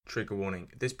Trigger warning.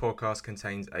 This podcast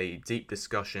contains a deep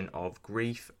discussion of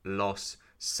grief, loss,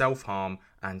 self-harm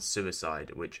and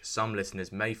suicide, which some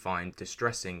listeners may find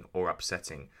distressing or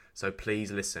upsetting. So please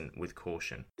listen with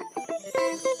caution.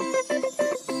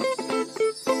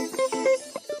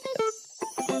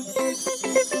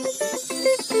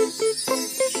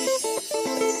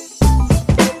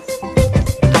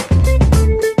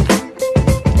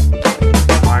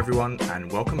 Hi everyone, and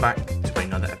welcome back to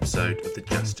another episode of the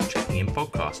Just Checking In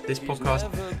podcast. This podcast,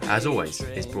 as always,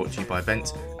 is brought to you by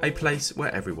Vent, a place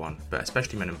where everyone, but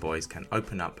especially men and boys, can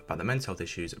open up about their mental health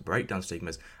issues, break down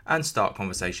stigmas, and start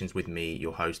conversations with me,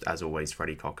 your host, as always,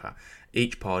 Freddie Cocker.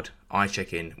 Each pod, I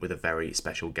check in with a very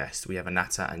special guest. We have a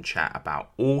natter and chat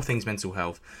about all things mental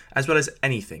health, as well as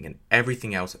anything and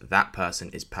everything else that person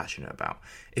is passionate about.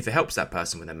 If it helps that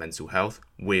person with their mental health,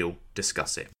 we'll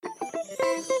discuss it.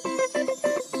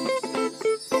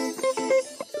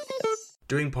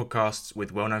 Doing podcasts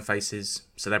with well-known faces,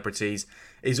 celebrities,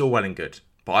 is all well and good.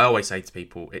 But I always say to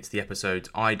people, it's the episodes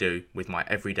I do with my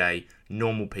everyday,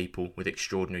 normal people with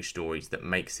extraordinary stories that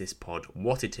makes this pod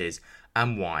what it is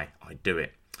and why I do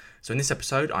it. So in this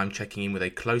episode, I'm checking in with a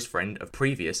close friend of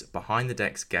previous Behind the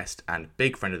Decks guest and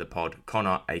big friend of the pod,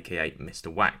 Connor, aka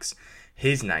Mr. Wax.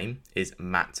 His name is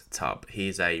Matt Tubb. He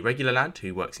is a regular lad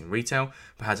who works in retail,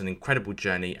 but has an incredible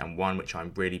journey and one which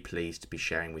I'm really pleased to be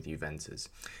sharing with you Venters.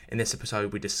 In this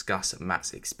episode, we discuss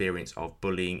Matt's experience of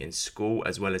bullying in school,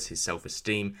 as well as his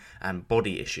self-esteem and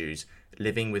body issues,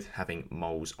 living with having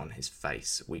moles on his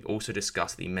face. We also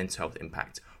discuss the mental health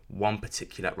impact one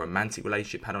particular romantic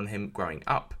relationship had on him growing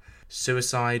up,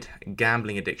 suicide,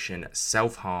 gambling addiction,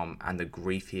 self-harm, and the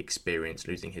grief he experienced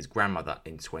losing his grandmother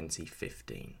in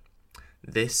 2015.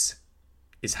 This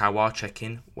is how our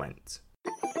check-in went.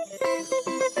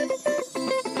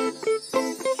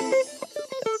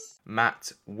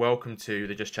 Matt, welcome to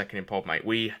the Just Checking In pod, mate.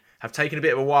 We have taken a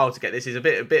bit of a while to get this. It's a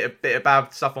bit of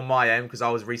bad stuff on my end because I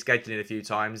was rescheduling a few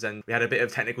times and we had a bit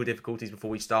of technical difficulties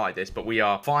before we started this, but we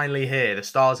are finally here. The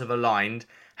stars have aligned.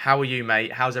 How are you,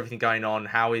 mate? How's everything going on?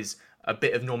 How is a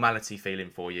bit of normality feeling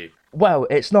for you? Well,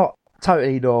 it's not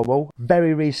totally normal.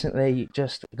 Very recently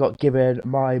just got given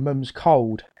my mum's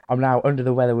cold. I'm now under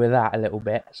the weather with that a little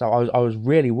bit, so I was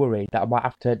really worried that I might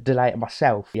have to delay it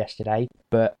myself yesterday,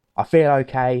 but I feel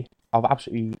okay. I've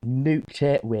absolutely nuked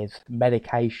it with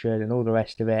medication and all the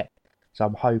rest of it, so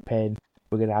I'm hoping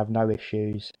we're going to have no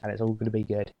issues and it's all going to be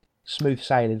good. Smooth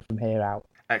sailing from here out.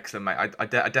 Excellent, mate. I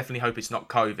definitely hope it's not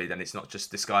COVID and it's not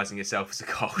just disguising yourself as a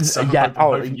cold, so Yeah, I'm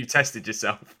hoping you tested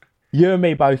yourself. You and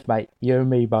me both, mate. You and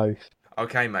me both.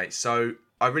 Okay, mate. So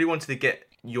I really wanted to get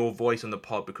your voice on the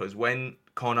pod because when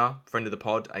Connor, friend of the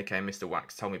pod, aka Mr.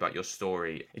 Wax, told me about your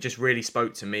story, it just really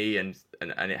spoke to me and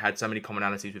it had so many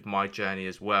commonalities with my journey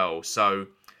as well. So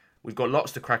we've got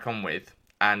lots to crack on with,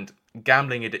 and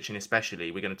gambling addiction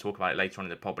especially, we're going to talk about it later on in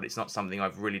the pod, but it's not something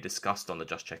I've really discussed on the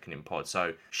Just Checking In pod.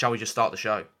 So shall we just start the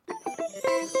show?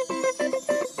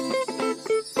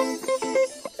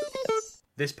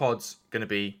 This pod's going to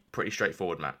be pretty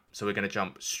straightforward, Matt. So we're going to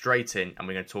jump straight in and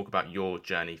we're going to talk about your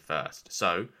journey first.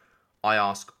 So I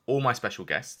ask all my special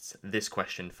guests this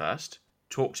question first.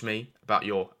 Talk to me about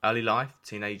your early life,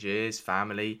 teenage years,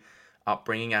 family,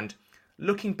 upbringing, and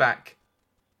looking back,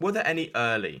 were there any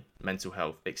early mental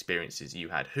health experiences you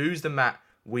had? Who's the Matt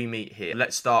we meet here?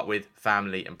 Let's start with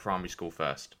family and primary school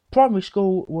first. Primary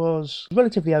school was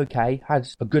relatively okay. Had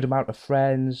a good amount of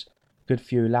friends, good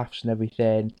few laughs and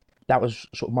everything. That was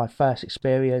sort of my first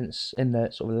experience in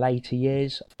the sort of later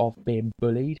years of being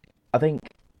bullied. I think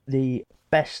the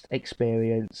best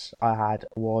experience I had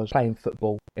was playing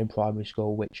football in primary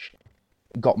school, which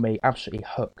got me absolutely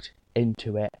hooked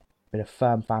into it. Been a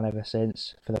firm fan ever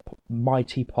since for the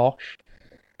mighty Posh,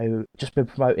 who just been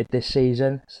promoted this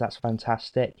season, so that's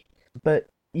fantastic. But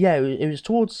yeah, it was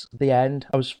towards the end.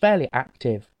 I was fairly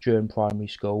active during primary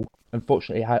school.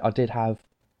 Unfortunately, I did have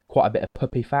quite a bit of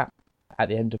puppy fat at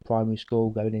the end of primary school,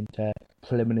 going into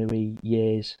preliminary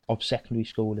years of secondary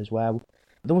school as well.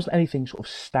 There wasn't anything sort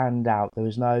of stand out. There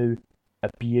was no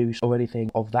abuse or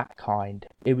anything of that kind.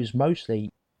 It was mostly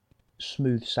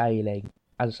smooth sailing,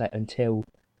 as I say, until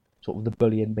sort of the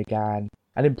bullying began.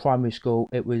 And in primary school,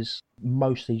 it was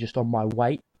mostly just on my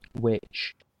weight,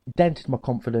 which dented my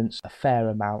confidence a fair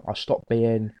amount. I stopped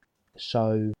being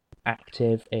so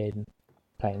active in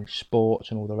playing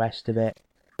sports and all the rest of it.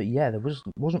 But yeah, there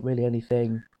wasn't really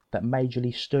anything that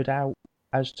majorly stood out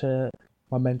as to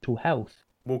my mental health.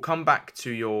 We'll come back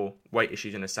to your weight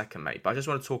issues in a second, mate, but I just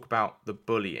want to talk about the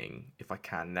bullying, if I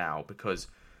can now, because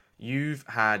you've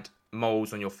had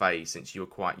moles on your face since you were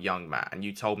quite young, Matt, and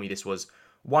you told me this was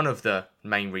one of the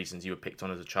main reasons you were picked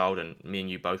on as a child, and me and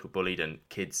you both were bullied, and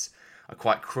kids are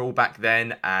quite cruel back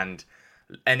then, and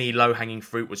any low-hanging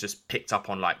fruit was just picked up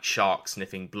on like sharks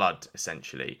sniffing blood,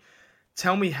 essentially.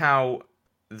 Tell me how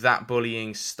that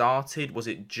bullying started. Was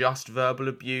it just verbal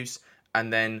abuse?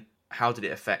 And then how did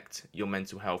it affect your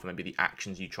mental health and maybe the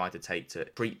actions you tried to take to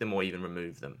treat them or even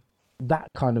remove them? That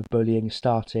kind of bullying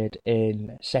started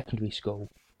in secondary school.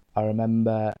 I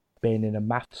remember being in a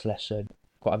maths lesson,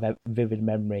 got a vivid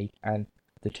memory, and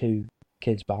the two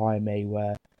kids behind me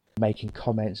were making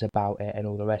comments about it and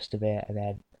all the rest of it, and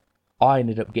then I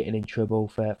ended up getting in trouble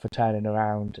for turning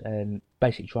around and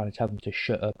basically trying to tell them to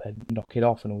shut up and knock it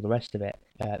off and all the rest of it.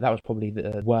 That was probably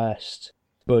the worst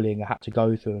bullying I had to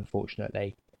go through,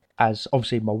 unfortunately. As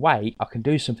obviously my weight, I can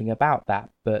do something about that,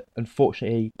 but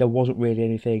unfortunately there wasn't really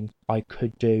anything I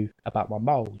could do about my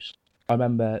moles. I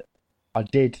remember I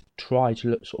did try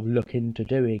to look into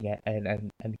doing it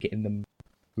and getting them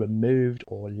removed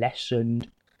or lessened.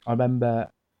 I remember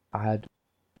I had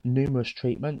numerous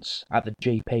treatments at the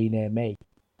GP near me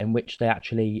in which they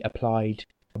actually applied,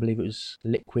 I believe it was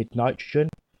liquid nitrogen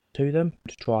to them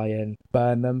to try and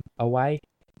burn them away,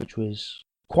 which was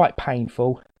quite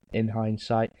painful in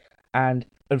hindsight, and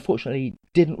unfortunately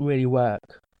didn't really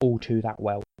work all too that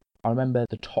well. I remember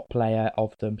the top layer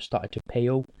of them started to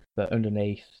peel, but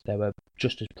underneath they were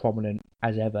just as prominent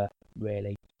as ever,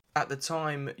 really. At the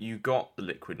time you got the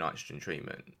liquid nitrogen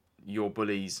treatment, your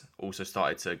bullies also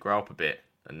started to grow up a bit,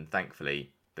 and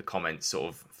thankfully the comments sort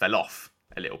of fell off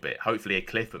a little bit. Hopefully a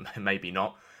cliff, but maybe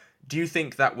not. Do you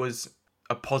think that was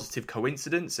a positive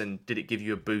coincidence, and did it give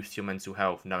you a boost to your mental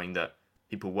health knowing that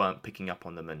people weren't picking up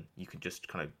on them and you could just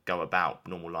kind of go about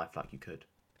normal life like you could?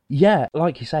 Yeah,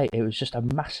 like you say, it was just a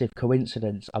massive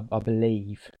coincidence, I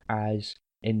believe, as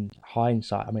in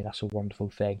hindsight, I mean, that's a wonderful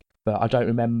thing. But I don't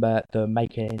remember them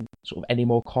making sort of any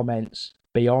more comments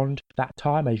beyond that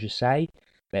time, as you say.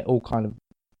 It all kind of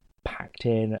packed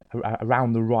in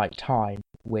around the right time,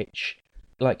 which,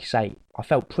 like you say, I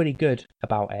felt pretty good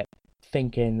about it,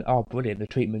 thinking, oh, brilliant, the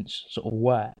treatments sort of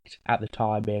worked at the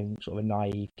time, being sort of a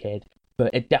naive kid.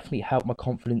 But it definitely helped my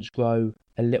confidence grow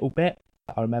a little bit.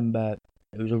 I remember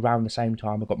it was around the same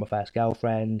time I got my first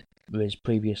girlfriend, whereas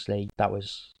previously that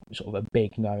was sort of a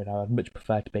big no-no. I'd much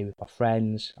prefer to be with my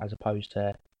friends as opposed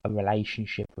to a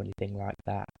relationship or anything like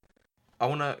that. I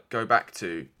want to go back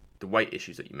to the weight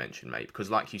issues that you mentioned, mate, because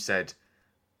like you said,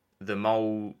 the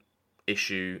mole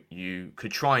issue, you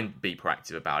could try and be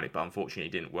proactive about it, but unfortunately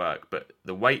it didn't work. But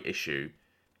the weight issue,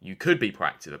 you could be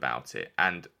proactive about it.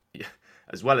 And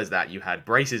as well as that, you had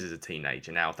braces as a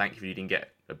teenager. Now, thankfully, you didn't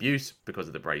get abuse because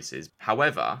of the braces.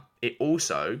 However, it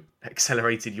also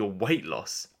accelerated your weight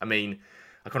loss. I mean,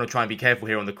 I kind of try and be careful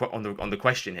here on the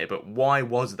question here, but why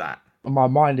was that? My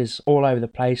mind is all over the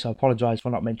place. I apologise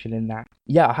for not mentioning that.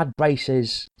 Yeah, I had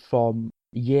braces from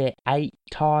year 8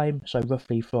 time, so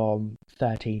roughly from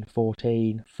 13,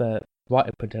 14, for right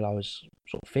up until I was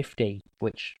sort of 50,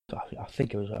 which I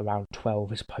think it was around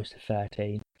 12 as opposed to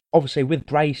 13. Obviously, with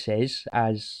braces,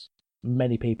 as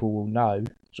many people will know,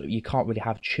 so you can't really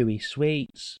have chewy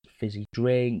sweets, fizzy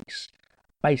drinks,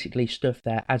 basically stuff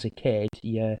that as a kid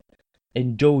you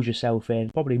indulge yourself in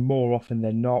probably more often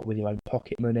than not with your own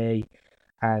pocket money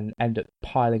and end up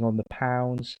piling on the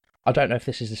pounds. I don't know if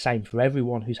this is the same for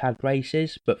everyone who's had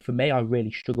braces, but for me, I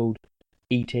really struggled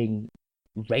eating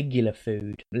regular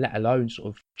food, let alone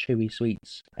sort of chewy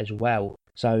sweets as well.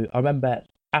 So I remember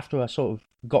after I sort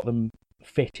of got them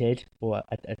fitted or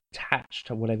attached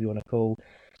or whatever you want to call,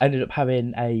 I ended up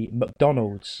having a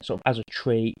McDonald's sort of as a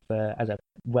treat, as a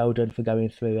well done for going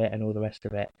through it and all the rest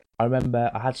of it. I remember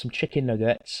I had some chicken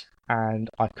nuggets and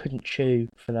I couldn't chew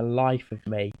for the life of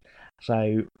me.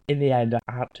 So in the end,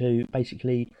 I had to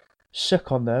basically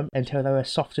suck on them until they were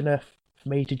soft enough for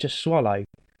me to just swallow,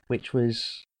 which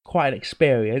was quite an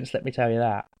experience, let me tell you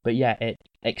that. But yeah, it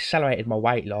accelerated my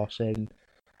weight loss, and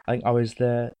I think I was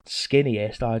the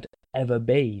skinniest I'd ever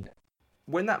been.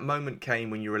 When that moment came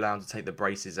when you were allowed to take the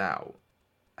braces out,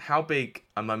 how big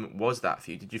a moment was that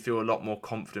for you? Did you feel a lot more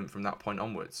confident from that point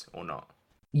onwards or not?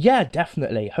 Yeah,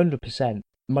 definitely, 100%.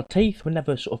 My teeth were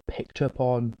never sort of picked up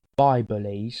on by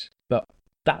bullies, but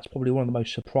that's probably one of the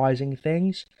most surprising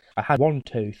things. I had one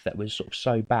tooth that was sort of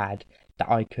so bad that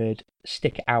I could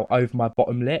stick it out over my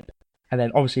bottom lip. And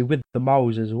then obviously with the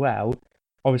moles as well,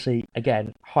 obviously,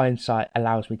 again, hindsight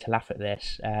allows me to laugh at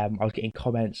this. I was getting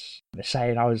comments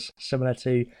saying I was similar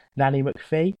to Nanny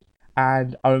McPhee.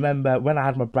 And I remember when I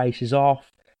had my braces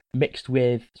off, mixed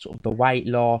with sort of the weight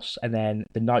loss and then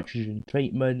the nitrogen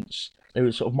treatments, it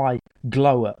was sort of my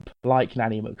glow up, like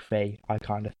Nanny McPhee, I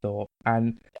kind of thought.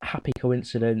 And happy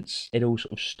coincidence, it all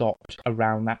sort of stopped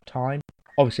around that time.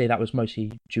 Obviously, that was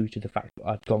mostly due to the fact that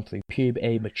I'd gone through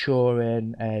puberty,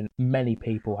 maturing, and many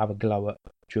people have a glow up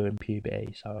during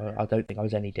puberty, so I don't think I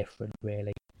was any different,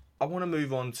 really. I want to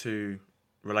move on to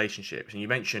relationships, and you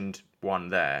mentioned one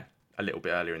there a little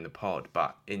bit earlier in the pod,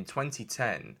 but in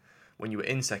 2010, when you were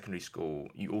in secondary school,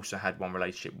 you also had one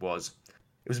relationship. It was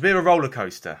a bit of a roller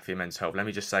coaster for your mental health, let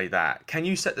me just say that. Can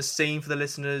you set the scene for the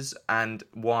listeners and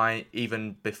why,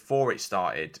 even before it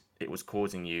started, it was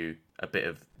causing you a bit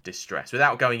of distress,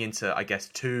 without going into, I guess,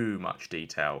 too much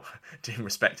detail in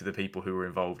respect to the people who were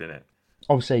involved in it?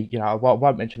 Obviously, I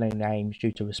won't mention any names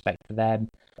due to respect for them.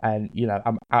 And,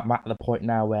 I'm at the point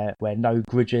now where no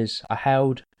grudges are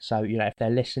held. So, if they're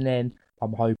listening,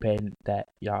 I'm hoping that,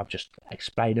 I've just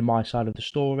explained my side of the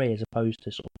story as opposed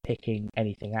to sort of picking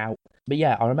anything out. But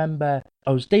yeah, I remember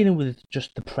I was dealing with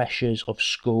just the pressures of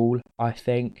school, I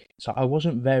think. So I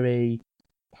wasn't very,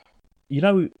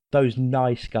 those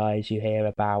nice guys you hear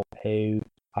about who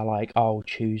are like, oh,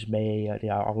 choose me,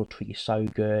 I will treat you so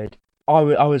good. I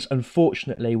was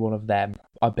unfortunately one of them.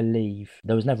 I believe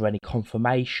there was never any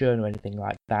confirmation or anything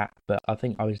like that, but I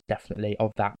think I was definitely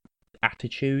of that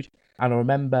attitude. And I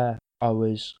remember I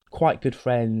was quite good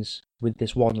friends with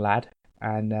this one lad,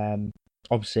 and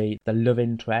obviously the love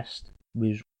interest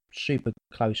was super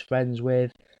close friends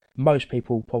with. Most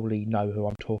people probably know who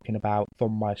I'm talking about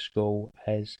from my school,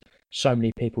 as so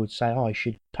many people would say, oh, I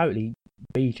should totally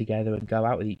be together and go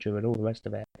out with each other and all the rest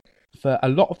of it. For a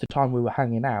lot of the time we were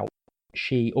hanging out,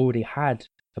 she already had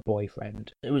a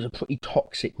boyfriend. It was a pretty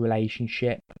toxic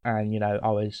relationship, and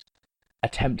I was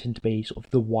attempting to be sort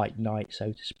of the white knight,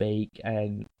 so to speak,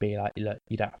 and be like, look,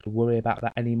 you don't have to worry about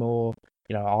that anymore.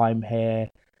 I'm here.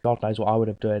 God knows what I would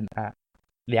have done at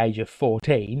the age of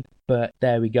 14, but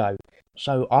there we go.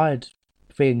 So I had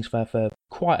feelings for her for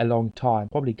quite a long time,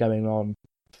 probably going on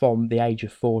from the age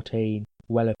of 14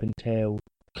 well up until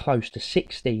close to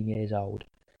 16 years old.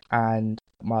 And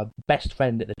my best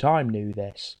friend at the time knew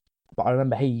this, but I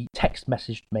remember he text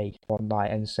messaged me one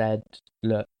night and said,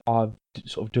 look, I've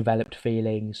sort of developed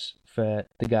feelings for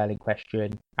the girl in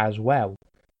question as well.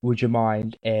 Would you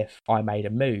mind if I made a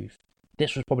move?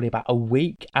 This was probably about a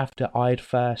week after I'd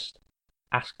first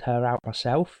asked her out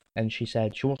myself, and she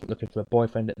said she wasn't looking for a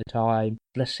boyfriend at the time.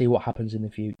 Let's see what happens in the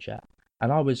future.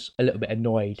 And I was a little bit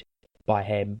annoyed by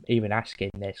him even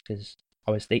asking this, because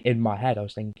in my head I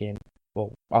was thinking,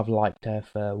 well, I've liked her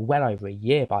for well over a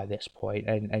year by this point,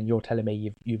 and you're telling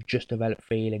me you've just developed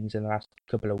feelings in the last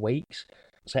couple of weeks.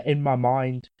 So in my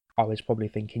mind, I was probably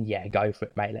thinking, yeah, go for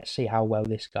it, mate. Let's see how well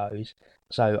this goes.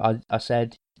 So I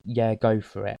said, yeah, go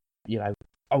for it.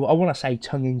 I want to say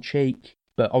tongue in cheek,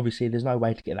 but obviously there's no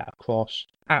way to get that across.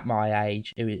 At my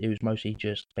age, it was mostly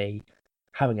just me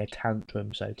having a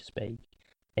tantrum, so to speak.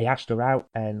 He asked her out,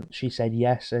 and she said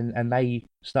yes, and they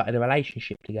started a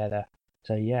relationship together.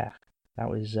 So yeah, that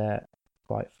was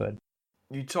quite fun.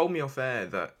 You told me off air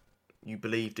that you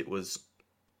believed it was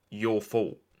your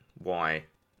fault why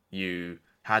you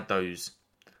had those,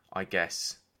 I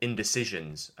guess,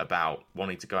 indecisions about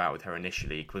wanting to go out with her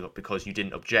initially, because you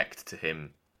didn't object to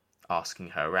him asking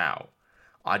her out.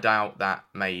 I doubt that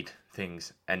made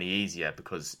things any easier,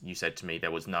 because you said to me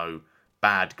there was no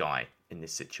bad guy in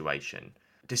this situation.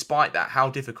 Despite that, how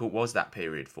difficult was that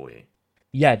period for you?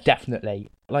 Yeah, definitely.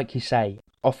 Like you say,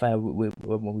 off air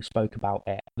when we spoke about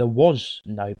it, there was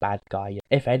no bad guy.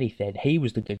 If anything, he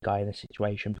was the good guy in the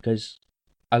situation, because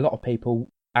a lot of people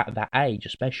at that age,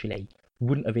 especially,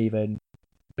 wouldn't have even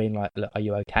been like, look, are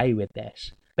you okay with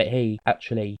this? But he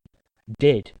actually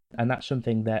did. And that's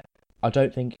something that I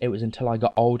don't think it was until I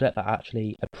got older that I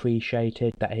actually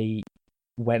appreciated, that he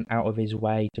went out of his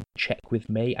way to check with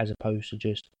me as opposed to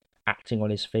just acting on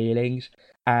his feelings.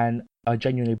 And I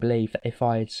genuinely believe that if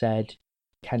I had said,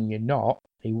 can you not,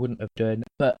 he wouldn't have done.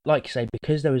 But like you say,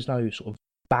 because there was no sort of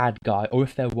bad guy, or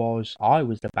if there was, I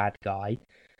was the bad guy,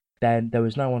 then there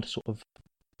was no one to sort of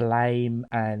blame.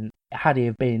 And had he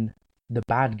have been the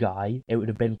bad guy, it would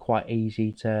have been quite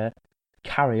easy to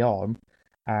carry on.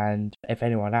 And if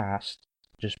anyone asked,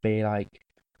 just be like,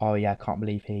 oh yeah, I can't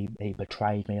believe he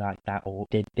betrayed me like that, or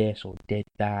did this, or did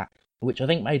that, which I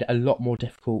think made it a lot more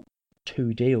difficult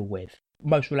to deal with.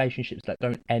 Most relationships that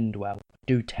don't end well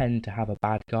do tend to have a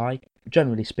bad guy.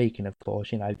 Generally speaking, of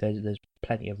course, there's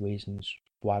plenty of reasons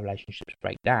why relationships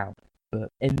break down. But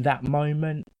in that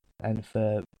moment, and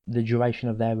for the duration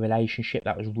of their relationship,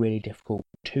 that was really difficult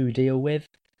to deal with,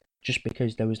 just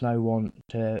because there was no one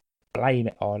to blame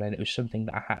it on, and it was something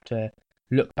that I had to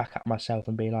look back at myself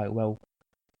and be like, well,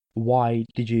 why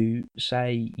did you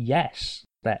say yes,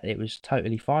 that it was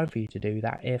totally fine for you to do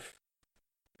that, if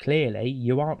clearly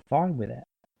you aren't fine with it?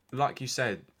 Like you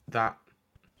said, that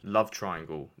love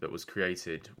triangle that was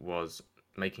created was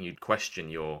making you question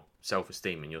your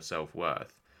self-esteem and your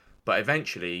self-worth. But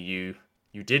eventually you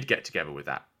did get together with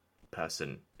that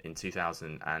person in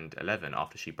 2011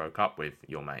 after she broke up with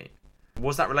your mate.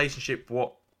 Was that relationship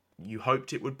what you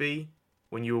hoped it would be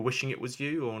when you were wishing it was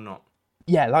you, or not?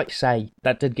 Yeah, like you say,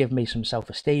 that did give me some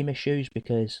self-esteem issues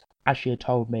because, as she had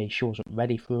told me, she wasn't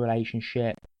ready for a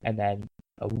relationship, and then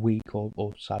a week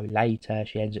or so later,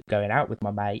 she ends up going out with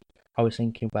my mate. I was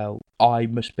thinking, well, I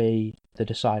must be the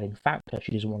deciding factor.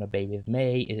 She doesn't want to be with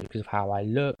me. Is it because of how I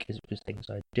look? Is it because of things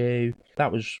I do?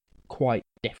 That was quite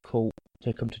difficult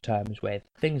to come to terms with.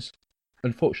 Things,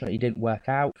 unfortunately, didn't work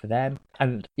out for them.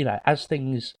 And, as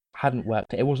things hadn't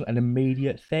worked, it wasn't an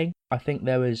immediate thing. I think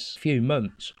there was a few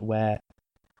months where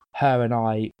her and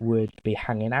I would be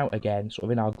hanging out again, sort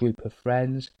of in our group of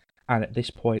friends. And at this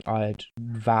point, I had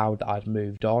vowed that I'd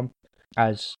moved on.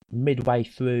 As midway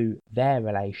through their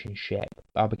relationship,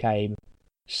 I became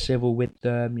civil with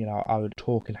them. I would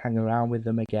talk and hang around with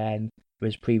them again.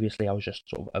 Whereas previously, I was just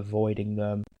sort of avoiding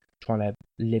them, trying to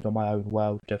live in my own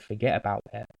world to forget about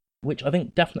it, which I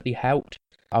think definitely helped.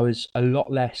 I was a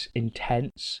lot less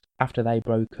intense after they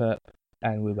broke up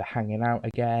and we were hanging out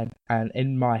again. And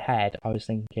in my head, I was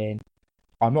thinking,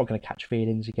 I'm not going to catch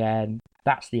feelings again.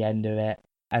 That's the end of it.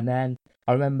 And then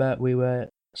I remember we were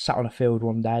sat on a field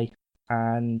one day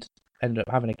and ended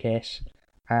up having a kiss.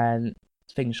 And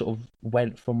things sort of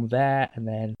went from there. And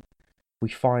then we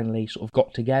finally sort of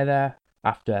got together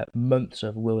after months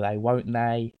of will they, won't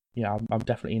they. I'm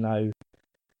definitely no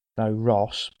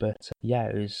Ross, but yeah,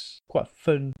 it was quite a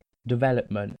fun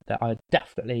development that I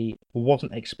definitely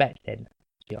wasn't expecting,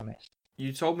 to be honest.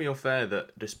 You told me off air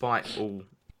that despite all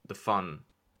the fun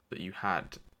that you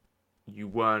had, you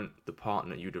weren't the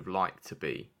partner you'd have liked to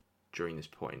be during this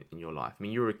point in your life. I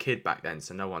mean, you were a kid back then,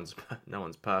 so no one's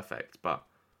perfect. But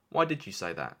why did you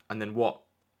say that? And then what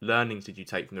learnings did you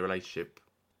take from the relationship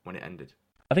when it ended?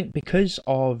 I think because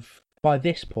of, by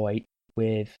this point,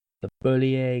 with the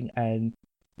bullying and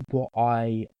what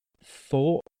I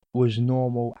thought was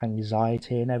normal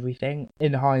anxiety and everything,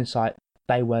 in hindsight,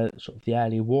 they were sort of the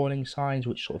early warning signs,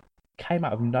 which sort of came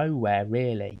out of nowhere,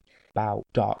 really, about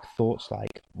dark thoughts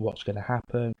like what's going to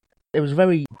happen. It was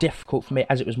very difficult for me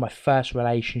as it was my first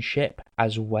relationship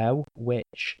as well,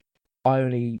 which I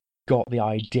only got the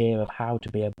idea of how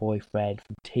to be a boyfriend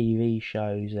from TV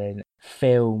shows and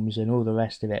films and all the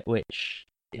rest of it, which,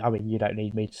 I mean, you don't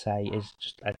need me to say is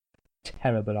just a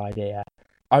terrible idea.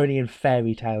 Only in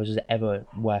fairy tales does it ever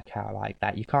work out like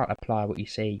that. You can't apply what you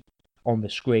see on the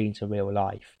screen to real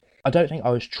life. I don't think I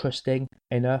was trusting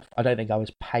enough. I don't think I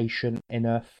was patient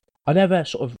enough. I never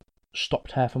sort of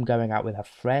stopped her from going out with her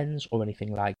friends or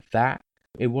anything like that.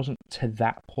 It wasn't to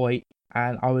that point,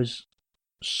 and I was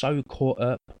so caught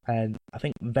up and I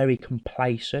think very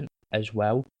complacent as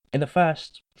well. In the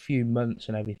first few months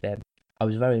and everything, I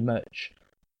was very much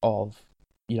of,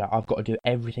 I've got to do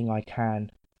everything I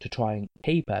can to try and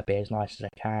keep her, be as nice as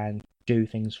I can, do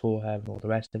things for her and all the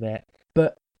rest of it.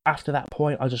 But after that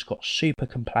point, I just got super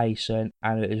complacent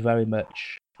and it was very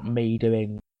much me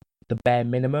doing the bare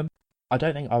minimum. I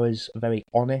don't think I was very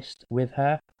honest with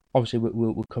her. Obviously,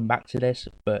 we'll come back to this,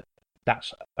 but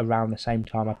that's around the same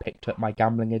time I picked up my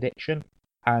gambling addiction.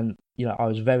 And, I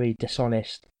was very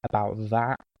dishonest about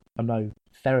that. I'm no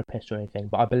therapist or anything,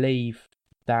 but I believe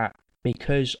that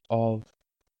because of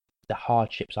the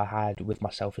hardships I had with my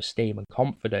self-esteem and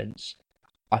confidence,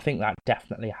 I think that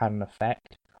definitely had an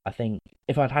effect. I think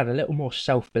if I'd had a little more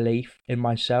self-belief in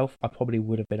myself, I probably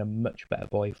would have been a much better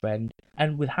boyfriend.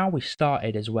 And with how we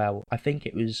started as well, I think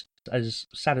it was, as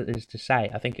sad as it is to say,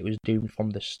 I think it was doomed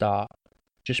from the start,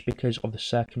 just because of the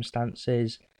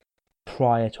circumstances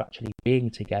prior to actually being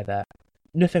together.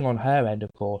 Nothing on her end,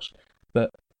 of course,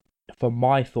 but for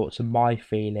my thoughts and my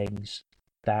feelings,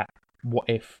 that what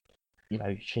if,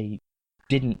 she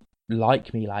didn't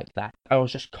like me like that? I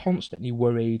was just constantly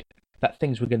worried that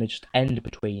things were going to just end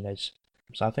between us.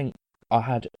 So I think I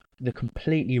had the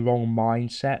completely wrong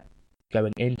mindset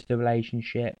going into the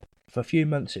relationship. For a few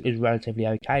months it was relatively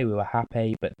okay, we were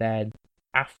happy, but then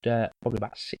after probably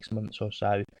about 6 months or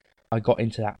so, I got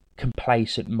into that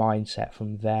complacent mindset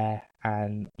from there,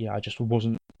 and I just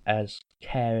wasn't as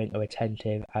caring or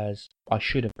attentive as I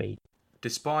should have been.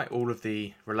 Despite all of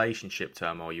the relationship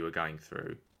turmoil you were going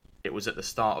through, it was at the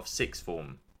start of sixth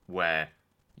form where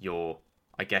your,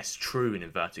 I guess, true in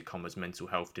inverted commas mental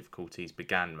health difficulties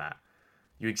began, Matt.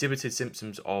 You exhibited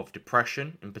symptoms of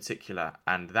depression in particular,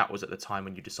 and that was at the time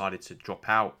when you decided to drop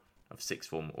out of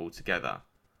sixth form altogether.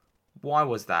 Why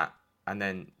was that? And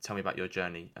then tell me about your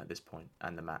journey at this point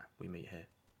and the Matt we meet here.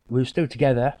 We were still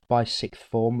together by sixth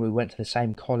form. We went to the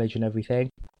same college and everything.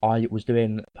 I was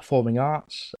doing performing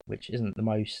arts, which isn't the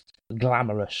most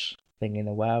glamorous thing in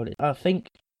the world. I think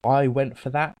I went for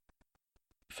that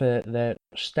for the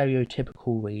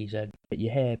stereotypical reason. But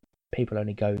you hear people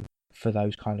only go for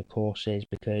those kind of courses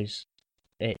because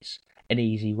it's an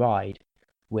easy ride,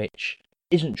 which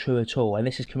isn't true at all. And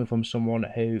this is coming from someone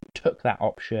who took that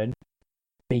option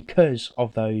because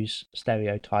of those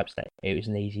stereotypes that it was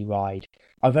an easy ride.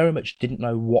 I very much didn't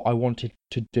know what I wanted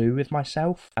to do with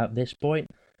myself at this point,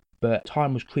 but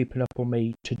time was creeping up on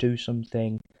me to do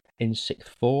something in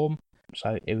sixth form.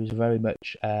 So it was very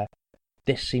much,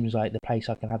 this seems like the place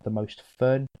I can have the most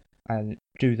fun and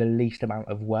do the least amount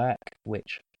of work,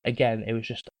 which, again, it was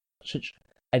just such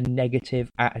a negative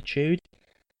attitude,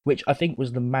 which I think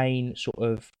was the main sort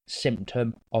of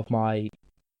symptom of my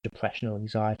depression or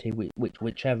anxiety,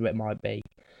 whichever it might be,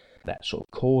 that sort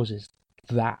of causes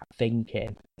that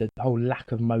thinking, the whole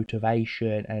lack of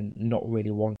motivation and not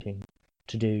really wanting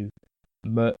to do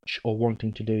much or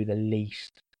wanting to do the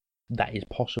least that is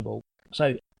possible.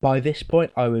 So by this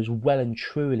point, I was well and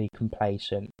truly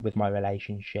complacent with my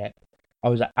relationship. I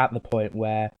was at the point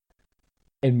where,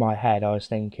 in my head, I was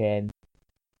thinking,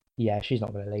 yeah, she's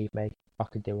not going to leave me. I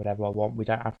can do whatever I want. We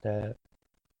don't have to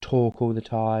talk all the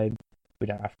time. We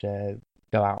don't have to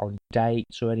go out on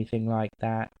dates or anything like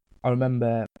that. I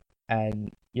remember,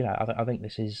 and I think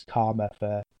this is karma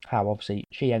for how obviously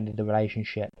she ended the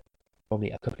relationship probably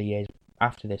a couple of years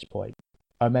after this point.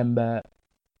 I remember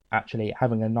actually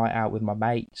having a night out with my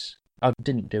mates. I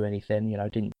didn't do anything,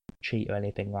 didn't cheat or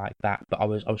anything like that, but I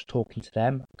was talking to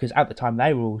them because at the time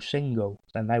they were all single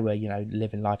and they were,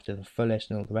 living life to the fullest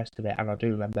and all the rest of it. And I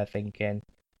do remember thinking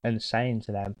and saying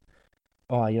to them,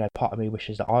 oh, part of me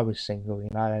wishes that I was single,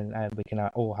 and we can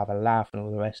all have a laugh and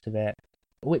all the rest of it,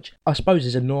 which I suppose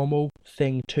is a normal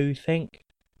thing to think.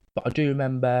 But I do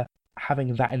remember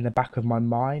having that in the back of my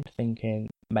mind, thinking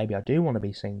maybe I do want to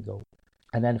be single,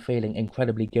 and then feeling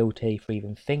incredibly guilty for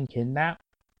even thinking that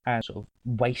and sort of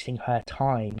wasting her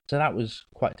time. So that was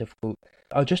quite difficult.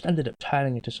 I just ended up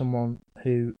turning it to someone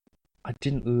who I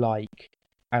didn't like,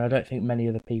 and I don't think many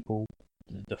of the people,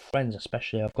 the friends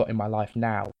especially I've got in my life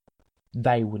now,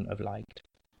 they wouldn't have liked.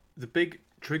 The big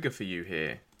trigger for you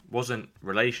here wasn't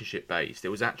relationship based, it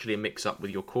was actually a mix up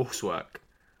with your coursework.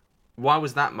 Why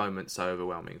was that moment so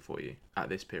overwhelming for you at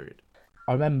this period?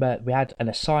 I remember we had an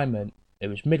assignment, it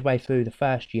was midway through the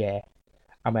first year,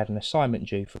 and we had an assignment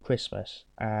due for Christmas,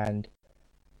 and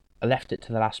I left it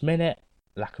to the last minute,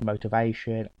 lack of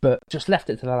motivation, but just left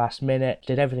it to the last minute,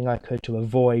 did everything I could to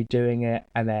avoid doing it,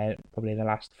 and then probably in the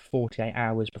last 48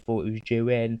 hours before it was due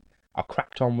in, I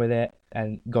cracked on with it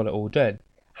and got it all done.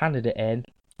 Handed it in,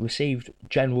 received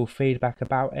general feedback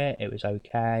about it, it was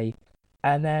okay,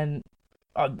 and then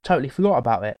I totally forgot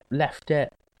about it, left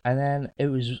it, and then it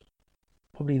was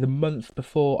probably the month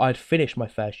before I'd finished my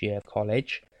first year of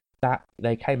college that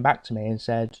they came back to me and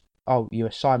said, oh, your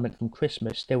assignment from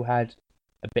Christmas still had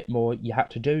a bit more you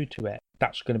had to do to it.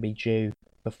 That's going to be due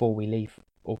before we leave,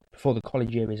 or before the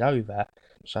college year is over,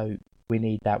 so we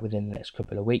need that within the next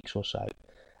couple of weeks or so.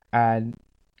 And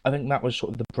I think that was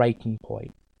sort of the breaking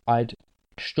point. I'd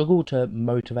struggled to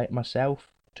motivate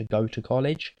myself to go to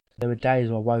college. There were days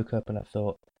where I woke up and I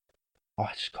thought, oh,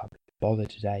 I just can't be bothered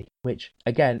today. Which,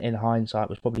 again, in hindsight,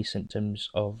 was probably symptoms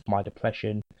of my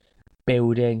depression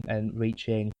building and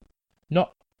reaching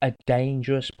not a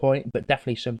dangerous point, but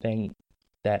definitely something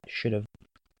that should have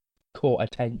caught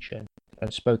attention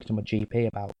and spoken to my GP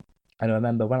about. And I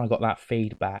remember when I got that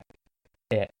feedback,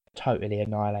 it totally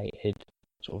annihilated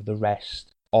sort of the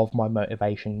rest of my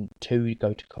motivation to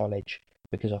go to college,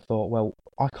 because I thought, well,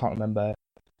 I can't remember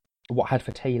what I had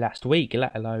for tea last week,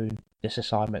 let alone this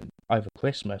assignment over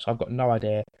Christmas. I've got no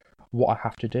idea what I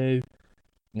have to do,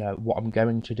 what I'm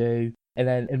going to do. And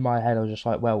then in my head, I was just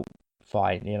like, well,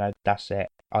 fine, that's it.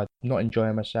 I'm not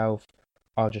enjoying myself.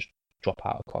 I'll just drop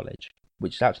out of college,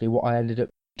 which is actually what I ended up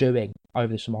doing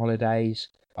over the summer holidays.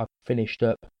 I finished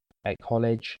up at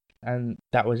college, and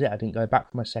that was it. I didn't go back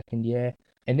for my second year.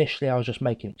 Initially, I was just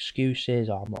making excuses.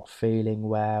 Oh, I'm not feeling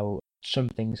well.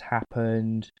 Something's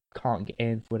happened. Can't get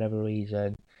in for whatever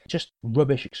reason. Just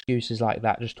rubbish excuses like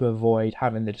that, just to avoid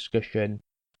having the discussion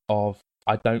of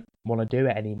I don't want to do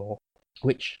it anymore,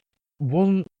 which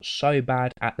wasn't so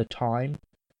bad at the time,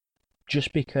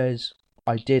 just because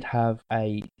I did have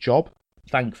a job,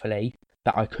 thankfully,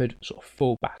 that I could sort of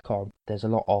fall back on. There's a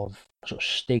lot of sort of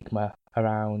stigma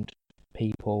around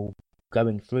people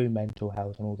going through mental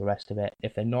health and all the rest of it.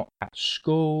 If they're not at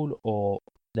school or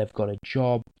they've got a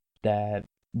job, they're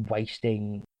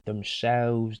wasting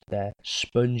themselves, they're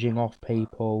sponging off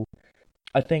people.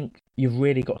 I think you've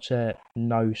really got to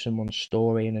know someone's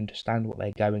story and understand what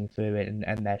they're going through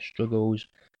and their struggles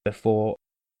before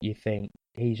you think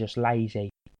he's just lazy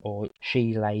or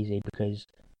she's lazy because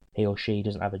he or she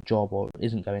doesn't have a job or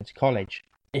isn't going to college.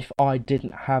 If I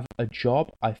didn't have a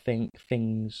job, I think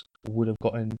things would have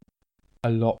gotten a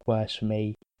lot worse for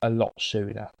me a lot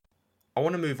sooner. I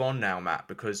want to move on now, Matt,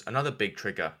 because another big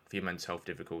trigger for your mental health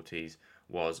difficulties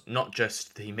was not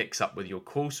just the mix up with your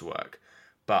coursework,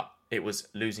 but it was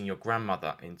losing your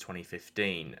grandmother in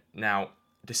 2015. Now,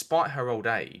 despite her old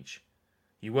age,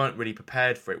 you weren't really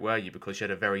prepared for it, were you? Because she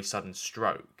had a very sudden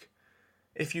stroke.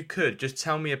 If you could, just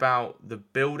tell me about the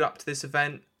build up to this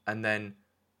event and then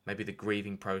maybe the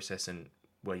grieving process and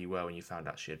where you were when you found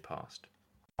out she had passed.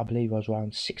 I believe I was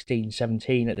around 16,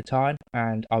 17 at the time,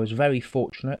 and I was very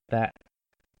fortunate that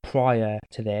prior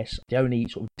to this, the only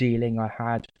sort of dealing I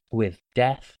had with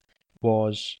death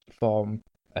was from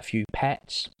a few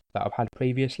pets that I've had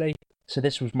previously. So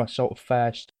this was my sort of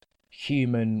first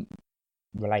human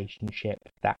relationship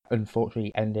that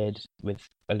unfortunately ended with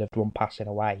a loved one passing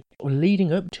away.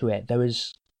 Leading up to it, there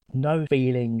was no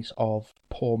feelings of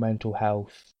poor mental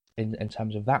health in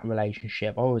terms of that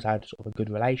relationship. I always had sort of a good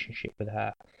relationship with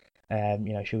her.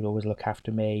 She would always look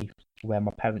after me when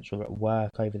my parents were at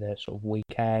work over the sort of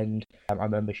weekend. I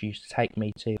remember she used to take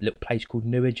me to a little place called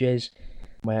Newages,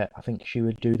 where I think she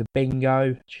would do the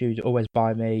bingo. She would always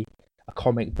buy me a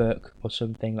comic book or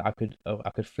something that I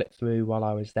could flip through while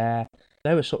I was there.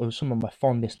 They were sort of some of my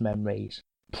fondest memories.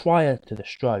 Prior to the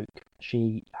stroke,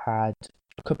 she had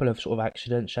a couple of sort of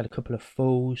accidents. She had a couple of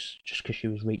falls just because she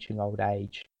was reaching old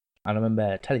age. And I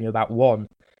remember telling you about one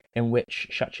in which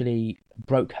she actually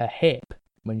broke her hip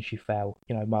when she fell.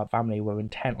 My family were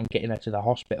intent on getting her to the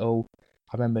hospital.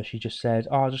 I remember she just said,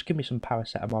 "Oh, just give me some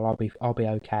paracetamol. I'll be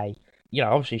okay."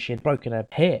 Obviously she had broken her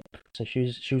hip, so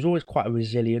she was always quite a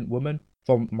resilient woman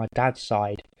from my dad's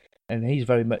side, and he's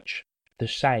very much the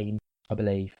same, I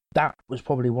believe. That was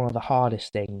probably one of the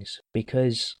hardest things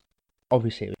because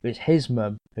obviously it was his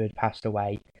mum who had passed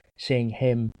away. Seeing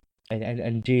him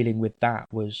and dealing with that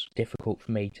was difficult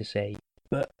for me to see.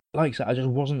 But like I said, I just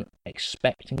wasn't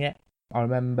expecting it. I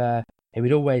remember he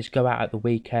would always go out at the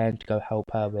weekend to go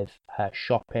help her with her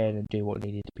shopping and do what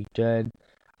needed to be done.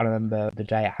 I remember the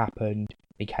day it happened,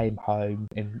 he came home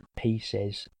in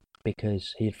pieces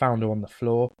because he had found her on the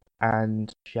floor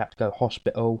and she had to go to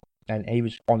hospital, and he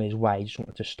was on his way. He just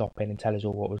wanted to stop in and tell us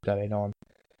all what was going on.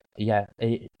 Yeah,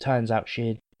 it turns out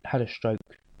she had a stroke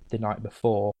the night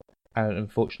before and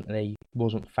unfortunately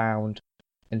wasn't found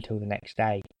until the next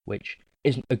day, which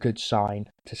isn't a good sign,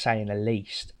 to say in the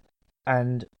least.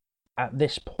 And at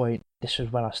this point, this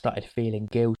was when I started feeling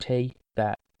guilty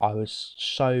that I was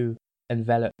so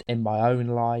enveloped in my own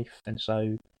life and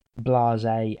so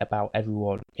blasé about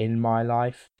everyone in my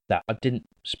life that I didn't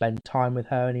spend time with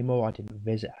her anymore. I didn't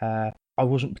visit her. I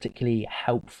wasn't particularly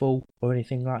helpful or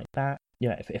anything like that.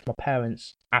 If my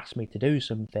parents asked me to do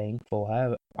something for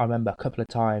her, I remember a couple of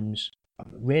times,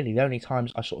 really the only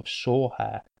times I sort of saw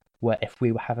her were if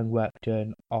we were having work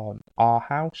done on our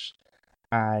house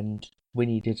and we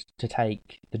needed to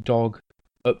take the dog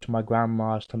up to my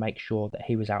grandma's to make sure that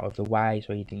he was out of the way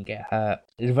so he didn't get hurt.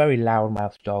 He's a very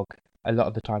loud-mouthed dog. A lot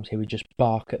of the times he would just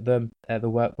bark at them, the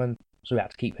workmen, so we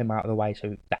had to keep him out of the way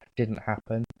so that didn't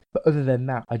happen. But other than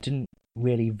that, I didn't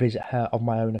really visit her of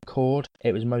my own accord.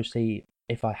 It was mostly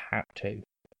if I had to,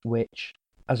 which,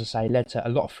 as I say, led to a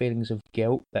lot of feelings of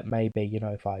guilt that maybe,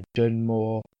 if I had done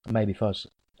more, maybe if I was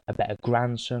a better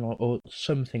grandson or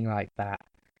something like that,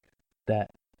 that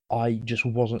I just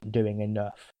wasn't doing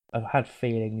enough. I've had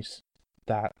feelings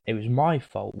that it was my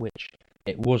fault, which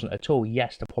it wasn't at all.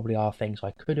 Yes, there probably are things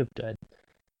I could have done,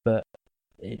 but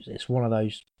it's one of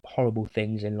those horrible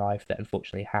things in life that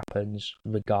unfortunately happens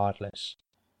regardless.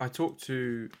 I talked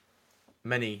to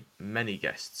many, many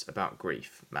guests about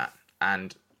grief, Matt,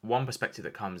 and one perspective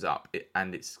that comes up,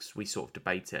 we sort of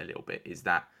debate it a little bit, is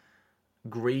that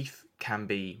grief can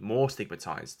be more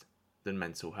stigmatized than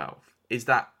mental health. Is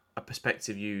that a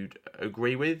perspective you'd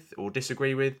agree with or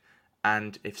disagree with?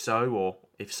 And if so, or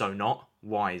if so not,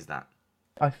 why is that?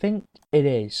 I think it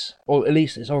is, or at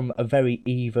least it's on a very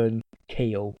even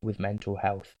keel with mental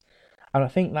health. And I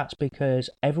think that's because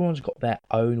everyone's got their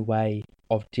own way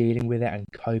of dealing with it and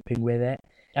coping with it.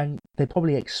 And they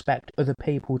probably expect other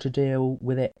people to deal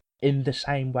with it in the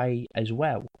same way as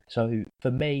well. So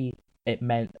for me, it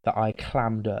meant that I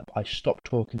clammed up. I stopped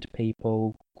talking to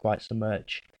people quite so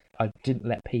much. I didn't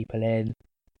let people in.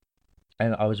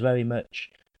 And I was very much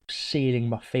sealing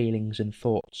my feelings and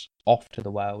thoughts off to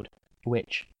the world,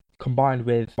 which, combined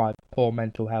with my poor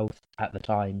mental health at the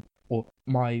time, or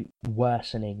my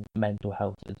worsening mental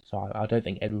health at the time. I don't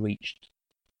think it had reached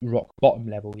rock bottom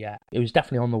level yet. It was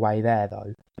definitely on the way there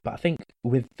though. But I think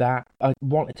with that, I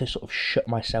wanted to sort of shut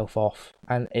myself off,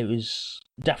 and it was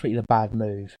definitely the bad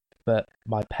move. But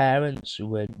my parents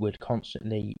would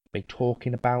constantly be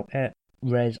talking about it,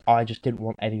 whereas I just didn't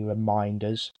want any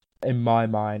reminders. In my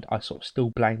mind, I sort of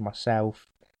still blamed myself,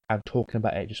 and talking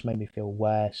about it just made me feel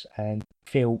worse and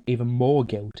feel even more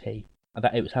guilty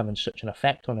that it was having such an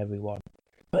effect on everyone.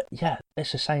 But yeah,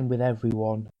 it's the same with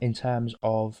everyone in terms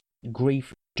of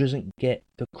grief doesn't get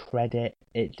the credit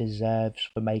it deserves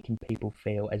for making people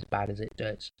feel as bad as it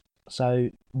does. So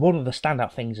one of the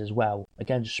standout things as well,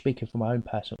 again just speaking from my own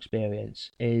personal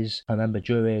experience, is I remember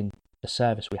during the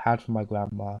service we had for my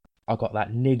grandma, I got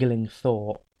that niggling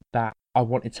thought that I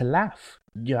wanted to laugh.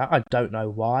 I don't know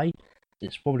why.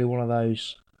 It's probably one of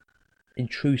those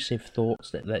intrusive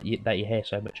thoughts that you hear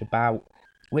so much about,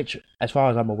 which, as far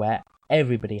as I'm aware,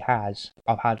 everybody has.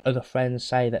 I've had other friends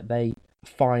say that they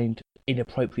find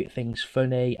inappropriate things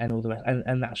funny and all the rest,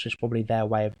 and that's just probably their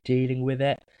way of dealing with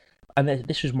it. And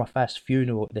this was my first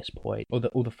funeral at this point, or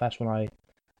the first one I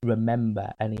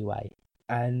remember anyway,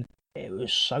 and it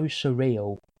was so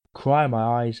surreal, crying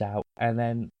my eyes out, and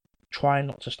then trying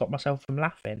not to stop myself from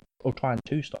laughing, or trying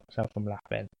to stop myself from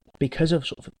laughing. Because of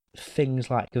sort of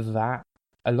things like that,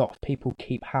 a lot of people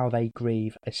keep how they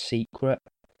grieve a secret,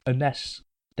 unless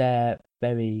they're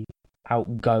very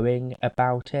outgoing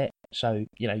about it. So,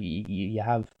 you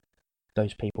have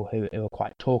those people who are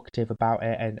quite talkative about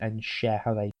it and share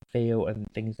how they feel and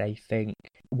things they think.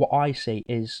 What I see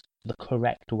is the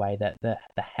correct way, the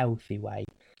healthy way.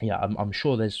 I'm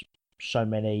sure there's so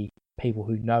many people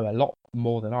who know a lot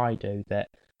more than I do that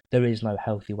there is no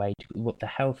healthy way to. What the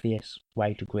healthiest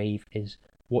way to grieve is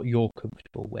what you're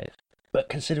comfortable with. But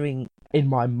considering in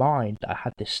my mind that I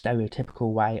had this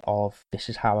stereotypical way of this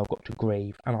is how I've got to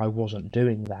grieve, and I wasn't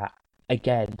doing that,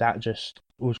 again, that just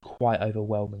was quite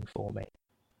overwhelming for me.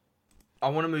 I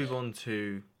want to move on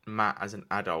to Matt as an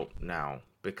adult now,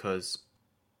 because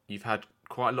you've had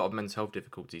quite a lot of mental health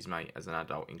difficulties, mate, as an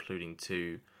adult, including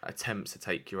 2 attempts to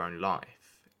take your own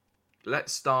life.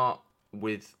 Let's start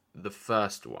with the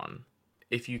first one.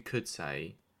 If you could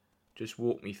say, just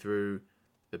walk me through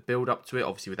the build up to it,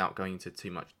 obviously without going into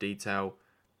too much detail,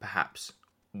 perhaps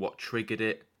what triggered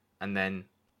it, and then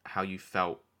how you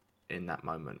felt in that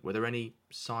moment. Were there any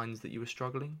signs that you were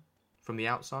struggling from the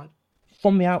outside?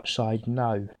 From the outside,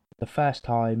 no. The first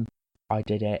time I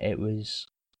did it, it was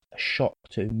a shock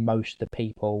to most of the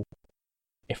people,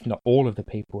 if not all of the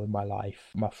people in my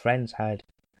life. My friends had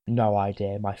no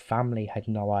idea, my family had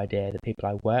no idea, the people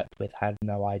I worked with had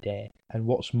no idea. And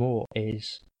what's more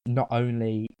is, not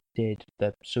only did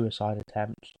the suicide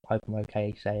attempt, I hope I'm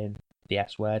okay saying the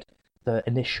S word, the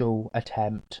initial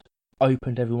attempt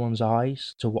opened everyone's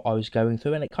eyes to what I was going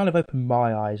through, and it kind of opened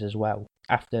my eyes as well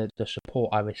after the support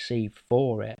I received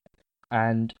for it.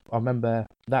 And I remember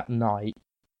that night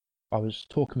I was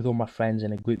talking with all my friends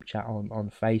in a group chat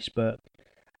on Facebook,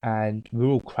 and we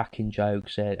were all cracking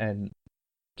jokes and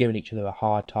giving each other a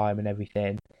hard time and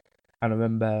everything. And I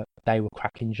remember they were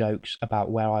cracking jokes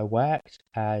about where I worked,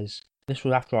 as this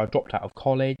was after I dropped out of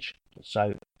college,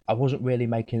 so I wasn't really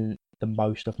making the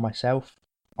most of myself.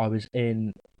 I was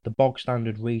in the bog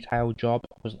standard retail job.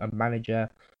 I wasn't a manager,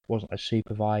 wasn't a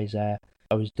supervisor.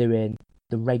 I was doing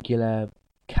the regular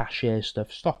cashier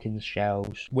stuff, stocking the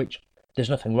shelves, which there's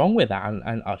nothing wrong with that,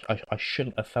 and I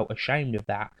shouldn't have felt ashamed of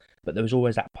that. But there was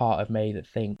always that part of me that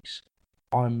thinks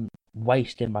I'm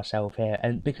wasting myself here.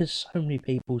 And because so many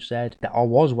people said that I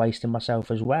was wasting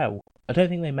myself as well, I don't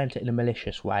think they meant it in a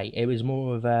malicious way. It was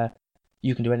more of a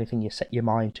you can do anything you set your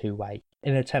mind to way,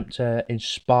 in an attempt to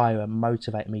inspire and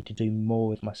motivate me to do more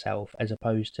with myself, as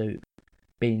opposed to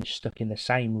being stuck in the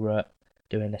same rut,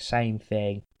 doing the same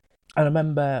thing. And I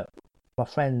remember my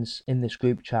friends in this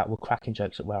group chat were cracking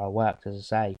jokes at where I worked, as I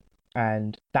say,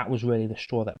 and that was really the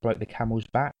straw that broke the camel's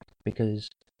back, because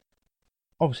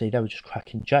obviously they were just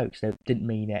cracking jokes. They didn't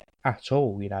mean it at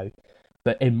all,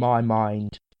 But in my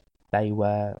mind, they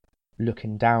were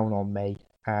looking down on me,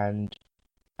 and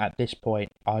at this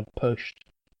point, I'd pushed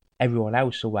everyone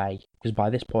else away, because by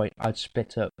this point, I'd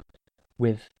split up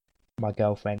with my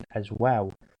girlfriend as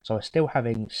well. So I was still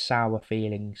having sour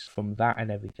feelings from that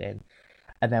and everything.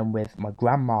 And then with my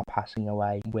grandma passing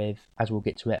away, with, as we'll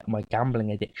get to it, my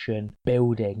gambling addiction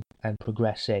building and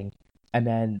progressing, and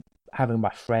then having my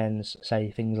friends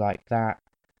say things like that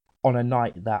on a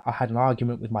night that I had an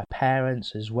argument with my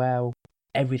parents as well.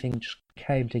 Everything just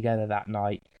came together that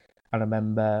night. And I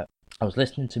remember I was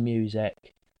listening to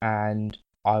music and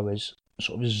I was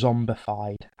sort of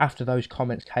zombified. After those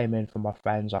comments came in from my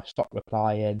friends, I stopped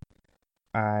replying.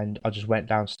 and I just went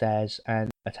downstairs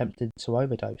and attempted to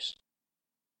overdose.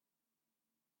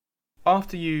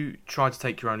 After you tried to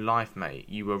take your own life, mate,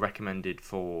 you were recommended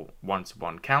for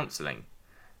one-to-one counselling.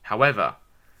 However,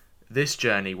 this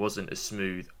journey wasn't as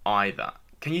smooth either.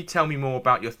 Can you tell me more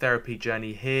about your therapy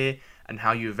journey here and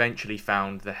how you eventually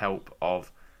found the help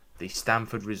of the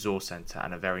Stanford Resource Centre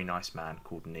and a very nice man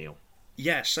called Neil?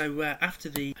 Yeah, so after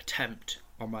the attempt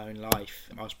on my own life,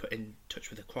 I was put in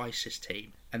touch with a crisis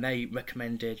team, and they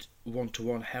recommended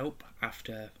one-to-one help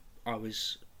after I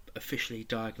was officially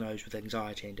diagnosed with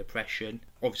anxiety and depression,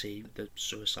 obviously the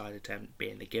suicide attempt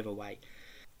being the giveaway.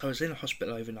 I was in a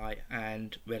hospital overnight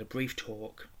and we had a brief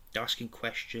talk, asking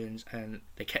questions, and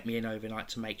they kept me in overnight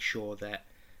to make sure that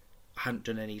I hadn't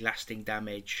done any lasting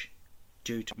damage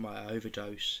due to my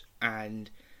overdose. And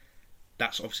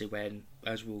that's obviously when,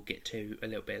 as we'll get to a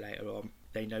little bit later on,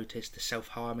 they noticed the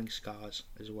self-harming scars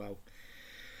as well.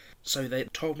 So they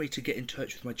told me to get in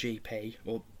touch with my GP,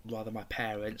 or rather my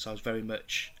parents.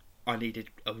 I needed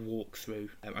a walkthrough.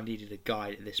 I needed a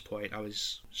guide at this point. I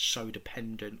was so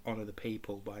dependent on other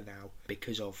people by now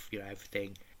because of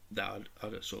everything that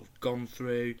I'd sort of gone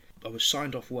through. I was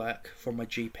signed off work from my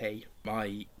GP.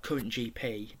 My current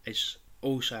GP is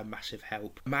also a massive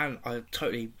help. A man I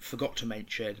totally forgot to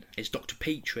mention is Dr.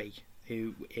 Petrie,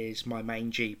 who is my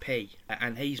main GP,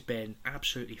 and he's been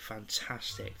absolutely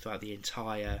fantastic throughout the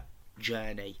entire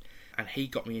journey. And he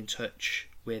got me in touch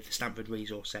with the Stanford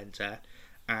Resource Centre,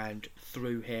 and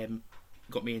through him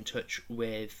got me in touch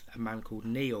with a man called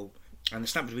Neil. And the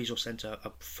Stanford Resource Centre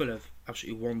are full of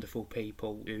absolutely wonderful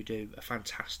people who do a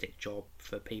fantastic job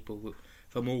for people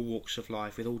from all walks of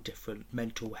life with all different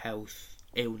mental health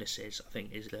illnesses, I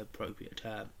think is the appropriate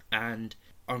term. And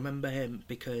I remember him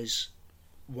because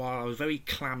while I was very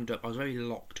clammed up, I was very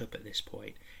locked up at this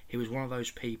point, he was one of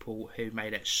those people who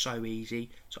made it so easy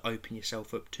to open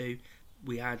yourself up to.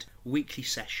 We had weekly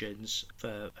sessions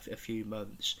for a few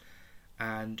months,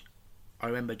 and I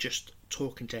remember just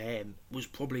talking to him was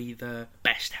probably the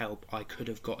best help I could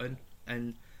have gotten.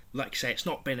 And like I say, it's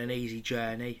not been an easy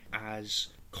journey, as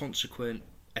consequent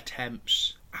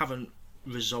attempts haven't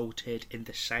resulted in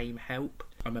the same help.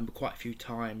 I remember quite a few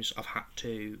times I've had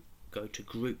to go to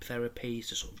group therapies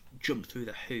to sort of jump through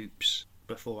the hoops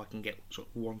before I can get sort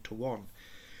of one-to-one.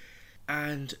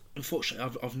 And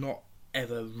unfortunately I've not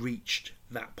ever reached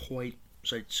that point.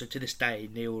 So to this day,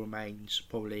 Neil remains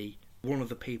probably one of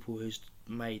the people who's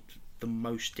made the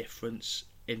most difference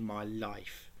in my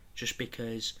life, just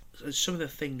because some of the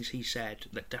things he said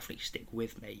that definitely stick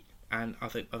with me, and I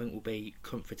think will be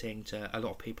comforting to a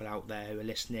lot of people out there who are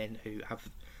listening who have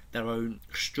their own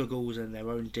struggles and their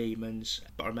own demons.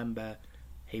 But I remember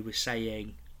he was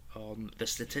saying on the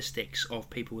statistics of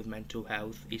people with mental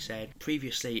health, he said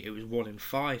previously it was 1 in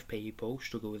 5 people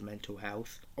struggle with mental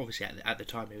health. Obviously at the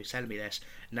time he was telling me this,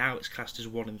 now it's classed as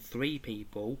 1 in 3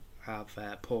 people have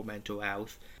poor mental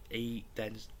health. He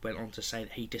then went on to say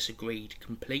that he disagreed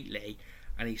completely,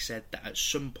 and he said that at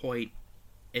some point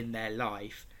in their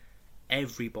life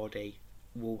everybody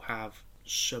will have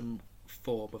some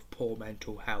form of poor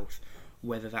mental health,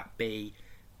 whether that be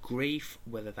grief,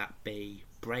 whether that be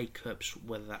breakups,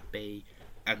 whether that be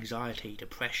anxiety,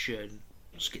 depression,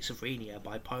 schizophrenia,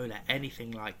 bipolar,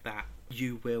 anything like that,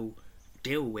 you will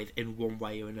deal with in one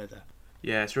way or another.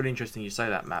 Yeah, it's really interesting you say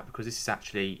that, Matt, because this is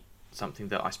actually something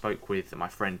that I spoke with my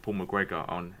friend Paul McGregor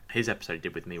on his episode he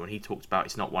did with me when he talked about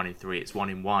it's not 1 in 3, it's 1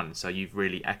 in 1. So you've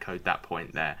really echoed that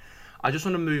point there. I just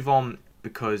want to move on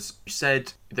because you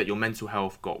said that your mental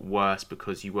health got worse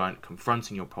because you weren't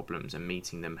confronting your problems and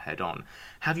meeting them head on.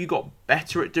 Have you got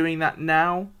better at doing that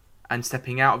now and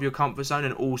stepping out of your comfort zone?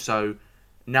 And also,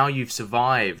 now you've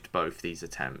survived both these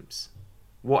attempts,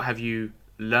 what have you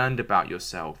learned about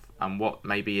yourself, and what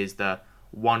maybe is the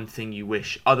one thing you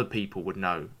wish other people would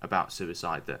know about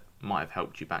suicide that might have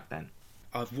helped you back then?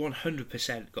 I've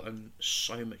 100% gotten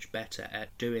so much better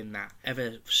at doing that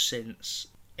ever since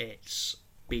it's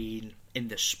been in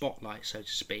the spotlight, so to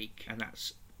speak, and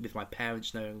that's with my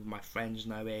parents knowing, with my friends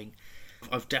knowing.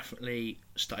 I've definitely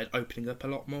started opening up a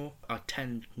lot more. I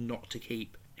tend not to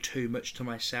keep too much to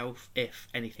myself, if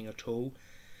anything at all.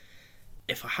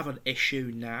 If I have an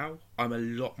issue now, I'm a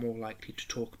lot more likely to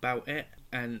talk about it.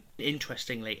 And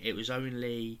interestingly, it was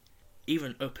only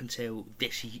even up until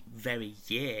this very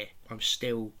year, I'm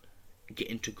still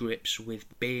getting to grips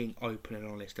with being open and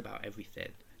honest about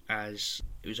everything, as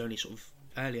it was only sort of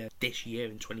earlier this year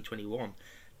in 2021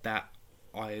 that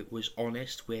I was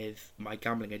honest with my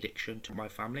gambling addiction to my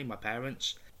family, my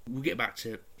parents. We'll get back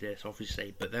to this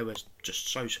obviously, but they were just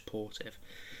so supportive.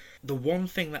 The one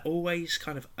thing that always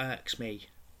kind of irks me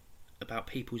about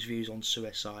people's views on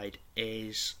suicide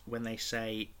is when they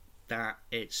say that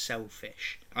it's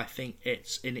selfish. I think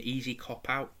it's an easy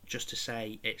cop-out just to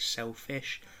say it's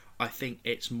selfish. I think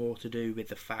it's more to do with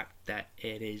the fact that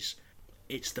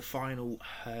it's the final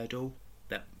hurdle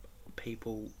that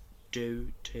people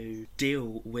do to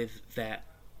deal with their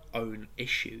own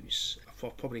issues.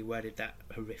 I've probably worded that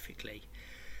horrifically.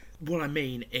 What I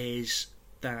mean is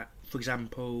that, for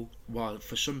example, while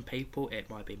for some people it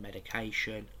might be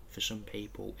medication, for some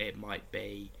people it might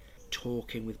be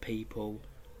talking with people.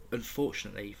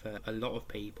 Unfortunately, for a lot of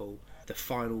people, the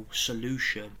final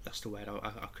solution, that's the word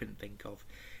I couldn't think of,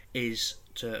 is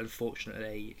to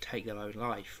unfortunately take their own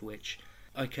life, which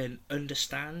I can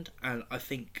understand, and I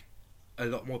think a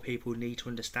lot more people need to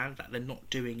understand that they're not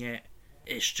doing it.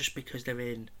 It's just because they're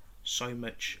in so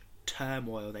much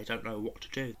turmoil, they don't know what to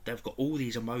do. They've got all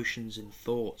these emotions and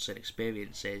thoughts and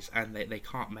experiences, and they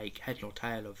can't make head nor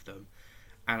tail of them.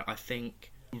 And I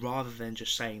think rather than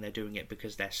just saying they're doing it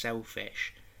because they're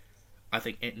selfish, I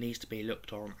think it needs to be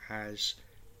looked on as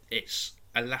it's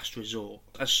a last resort.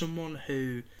 As someone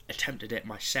who attempted it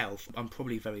myself, I'm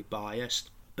probably very biased,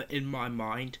 but in my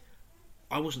mind,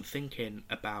 I wasn't thinking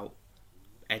about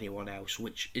anyone else,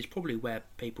 which is probably where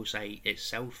people say it's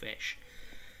selfish.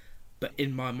 But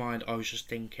in my mind, I was just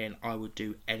thinking I would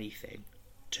do anything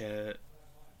to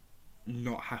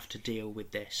not have to deal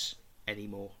with this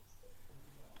anymore.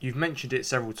 You've mentioned it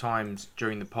several times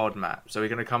during the pod, Matt, so we're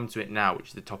going to come to it now, which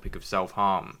is the topic of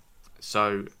self-harm.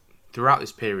 So throughout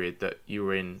this period that you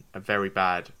were in a very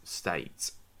bad state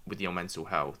with your mental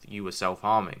health, you were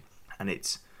self-harming. And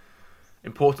it's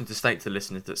important to state to the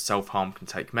listeners that self-harm can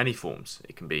take many forms.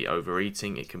 It can be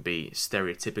overeating, it can be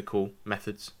stereotypical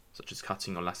methods, such as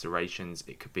cutting or lacerations,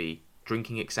 it could be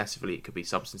drinking excessively, it could be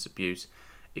substance abuse,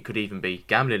 it could even be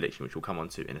gambling addiction, which we'll come on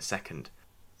to in a second.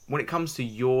 When it comes to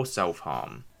your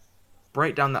self-harm,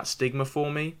 break down that stigma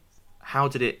for me. How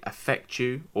did it affect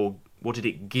you, or what did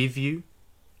it give you?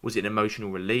 Was it an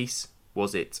emotional release?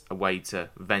 Was it a way to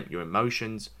vent your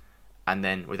emotions? And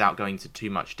then, without going into too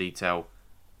much detail,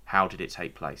 how did it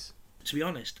take place? To be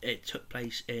honest, it took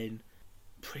place in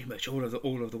pretty much all of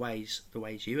the ways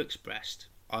you expressed.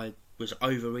 I was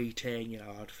overeating,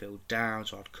 I'd feel down,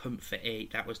 so I'd comfort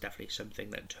eat. That was definitely something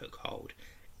that took hold.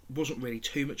 It wasn't really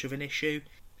too much of an issue,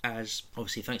 as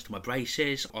obviously thanks to my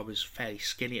braces, I was fairly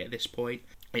skinny at this point.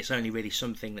 It's only really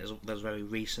something that's very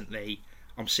recently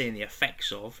I'm seeing the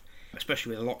effects of,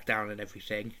 especially with the lockdown and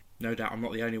everything. No doubt I'm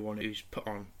not the only one who's put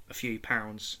on a few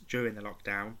pounds during the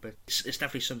lockdown, but it's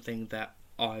definitely something that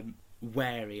I'm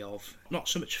wary of. Not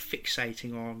so much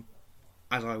fixating on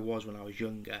as I was when I was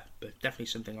younger, but definitely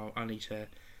something I need to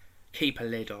keep a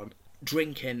lid on.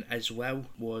 Drinking as well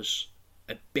was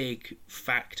a big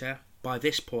factor. By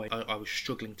this point, I was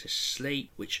struggling to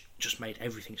sleep, which just made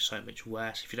everything so much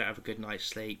worse. If you don't have a good night's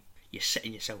sleep, you're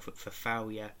setting yourself up for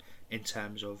failure in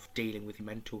terms of dealing with your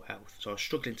mental health. So I was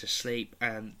struggling to sleep,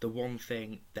 and the one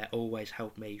thing that always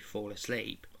helped me fall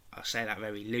asleep, I say that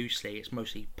very loosely, it's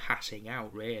mostly passing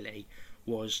out really,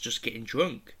 was just getting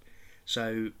drunk.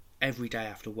 So every day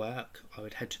after work, I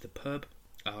would head to the pub,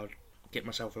 I would get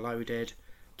myself loaded,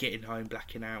 getting home,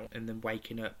 blacking out, and then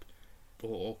waking up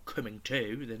or coming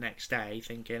to the next day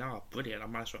thinking, oh brilliant, I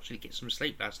managed to actually get some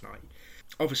sleep last night.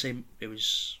 Obviously it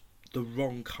was the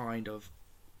wrong kind of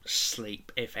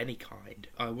sleep, if any kind.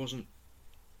 I wasn't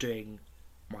doing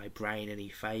my brain any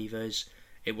favours.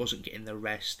 It wasn't getting the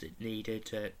rest it needed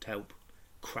to help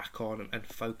crack on and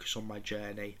focus on my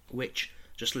journey, which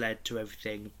just led to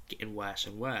everything getting worse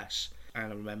and worse.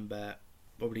 And I remember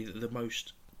probably the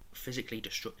most physically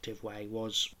destructive way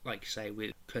was, like say,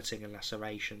 with cutting and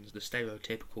lacerations, the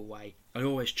stereotypical way. I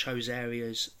always chose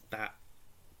areas that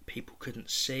people couldn't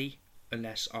see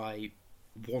unless I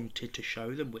wanted to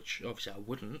show them, which obviously I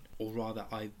wouldn't, or rather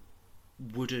I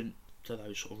wouldn't to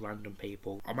those sort of random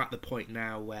people. I'm at the point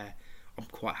now where I'm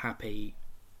quite happy,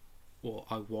 or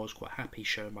I was quite happy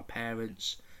showing my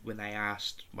parents when they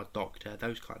asked, my doctor,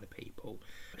 those kind of people.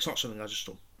 It's not something I just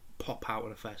sort of pop out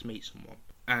when I first meet someone.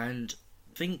 And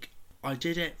I think I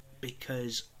did it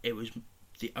because it was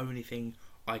the only thing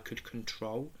I could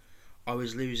control. I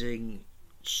was losing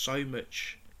so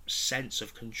much sense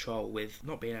of control with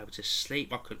not being able to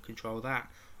sleep. I couldn't control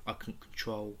that. I couldn't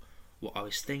control what I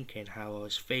was thinking, how I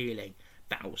was feeling.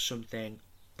 That was something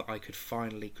that I could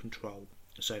finally control.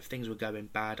 So if things were going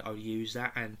bad, I would use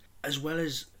that. And as well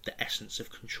as the essence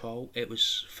of control, it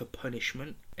was for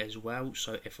punishment as well.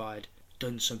 So if I'd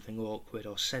done something awkward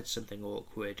or said something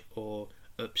awkward or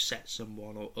upset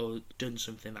someone or done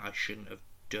something that I shouldn't have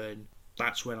done,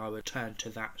 that's when I would turn to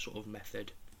that sort of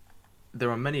method. there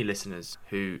are many listeners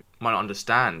who might not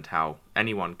understand how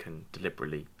anyone can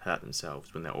deliberately hurt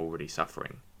themselves when they're already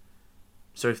suffering.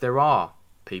 So if there are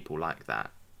people like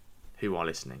that who are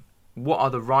listening, what are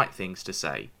the right things to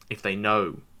say if they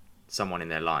know someone in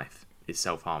their life is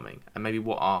self-harming? And maybe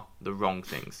what are the wrong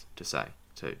things to say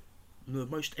too? The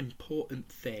most important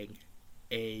thing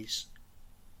is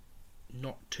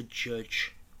not to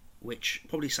judge, which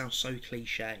probably sounds so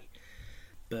cliche,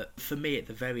 but for me at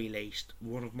the very least,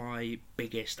 one of my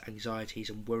biggest anxieties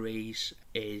and worries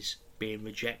is being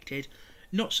rejected.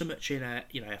 Not so much in a,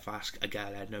 if I ask a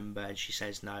girl her number and she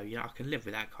says no, I can live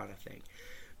with that kind of thing,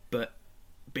 but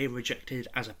being rejected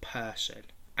as a person,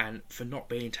 and for not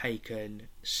being taken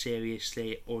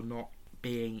seriously or not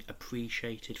being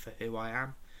appreciated for who I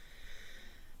am.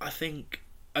 I think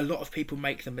a lot of people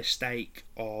make the mistake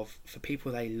of, for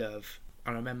people they love,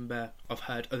 and I remember I've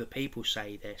heard other people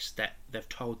say this, that they've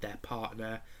told their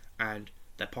partner, and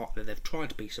their partner, they've tried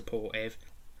to be supportive.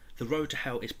 The road to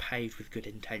hell is paved with good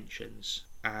intentions.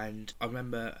 And I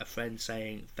remember a friend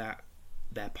saying that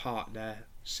their partner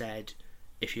said,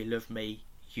 if you love me,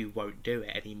 you won't do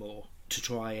it anymore, to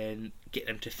try and get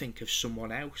them to think of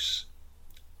someone else.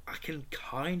 I can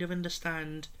kind of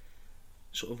understand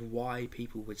sort of why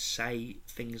people would say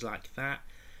things like that,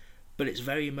 but it's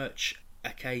very much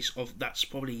a case of that's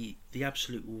probably the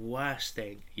absolute worst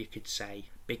thing you could say,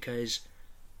 because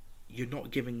you're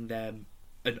not giving them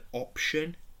an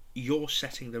option, you're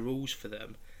setting the rules for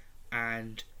them,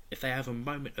 and if they have a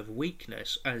moment of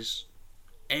weakness, as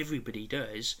everybody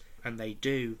does, and they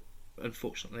do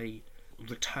unfortunately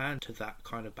return to that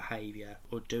kind of behaviour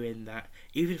or doing that,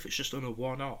 even if it's just on a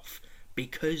one-off,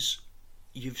 because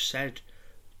you've said,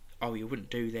 oh, you wouldn't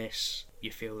do this,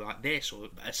 you feel like this, or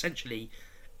essentially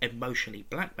emotionally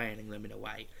blackmailing them in a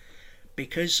way.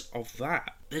 Because of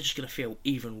that, they're just going to feel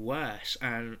even worse.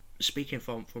 And speaking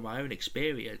from my own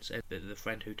experience, and the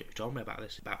friend who told me about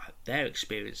this, about their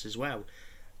experience as well,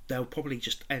 they'll probably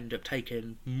just end up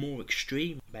taking more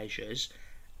extreme measures.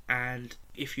 And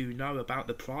if you know about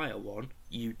the prior one,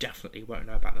 you definitely won't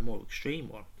know about the more extreme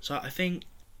one. So I think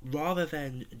rather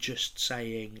than just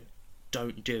saying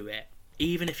don't do it,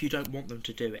 even if you don't want them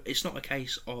to do it, it's not a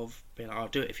case of being like, I'll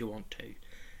do it if you want to.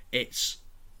 It's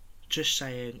just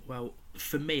saying, well,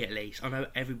 for me at least, I know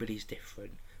everybody's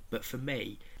different, but for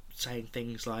me, saying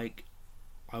things like,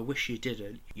 I wish you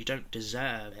didn't, you don't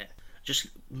deserve it, just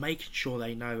making sure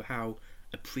they know how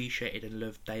appreciated and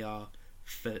loved they are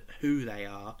for who they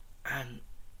are, and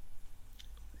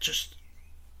just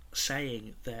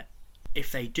saying that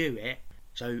if they do it,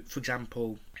 so for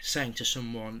example, saying to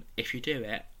someone, if you do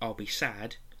it, I'll be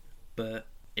sad, but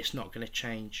it's not going to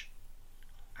change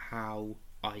how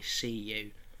I see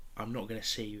you. I'm not going to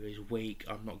see you as weak,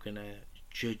 I'm not going to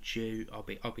judge you,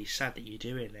 I'll be sad that you're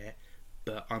doing it,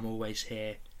 but I'm always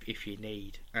here if you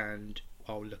need, and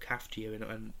I'll look after you,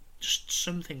 and just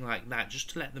something like that, just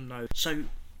to let them know, so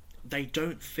they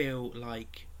don't feel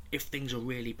like if things are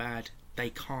really bad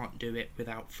they can't do it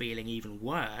without feeling even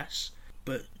worse,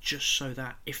 but just so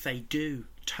that if they do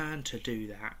turn to do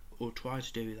that or try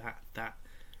to do that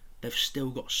they've still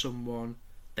got someone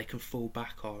they can fall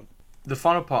back on. The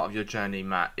final part of your journey,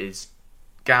 Matt, is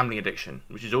gambling addiction,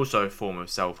 which is also a form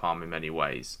of self-harm in many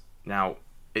ways. Now,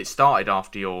 it started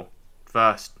after your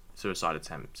first suicide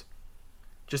attempt.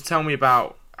 Just tell me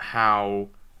about how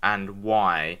and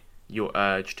why your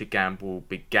urge to gamble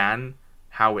began,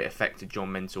 how it affected your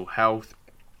mental health,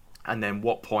 and then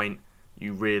what point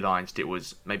you realised it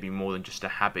was maybe more than just a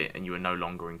habit and you were no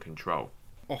longer in control.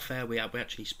 Off air, we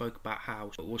actually spoke about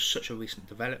how it was such a recent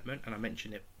development, and I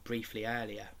mentioned it briefly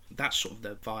earlier. That's sort of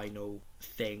the final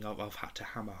thing I've had to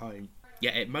hammer home.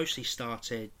 Yeah, it mostly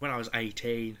started when I was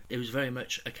 18. It was very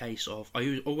much a case of,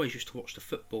 I always used to watch the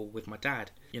football with my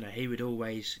dad. He would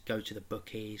always go to the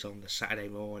bookies on the Saturday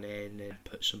morning and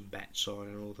put some bets on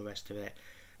and all the rest of it.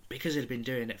 Because he'd been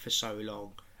doing it for so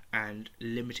long and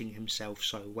limiting himself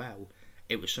so well,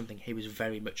 it was something he was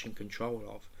very much in control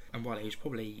of. And while he was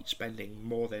probably spending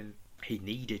more than he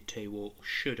needed to or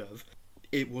should have,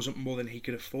 it wasn't more than he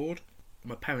could afford.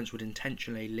 My parents would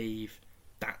intentionally leave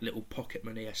that little pocket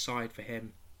money aside for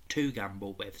him to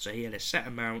gamble with. So he had a set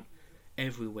amount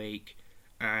every week,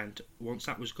 and once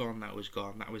that was gone, that was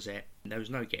gone. That was it. There was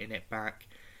no getting it back.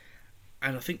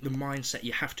 And I think the mindset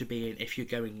you have to be in if you're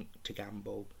going to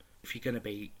gamble, if you're going to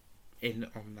be in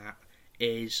on that,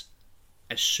 is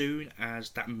as soon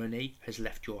as that money has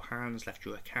left your hands, left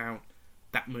your account,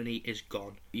 that money is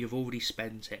gone. You've already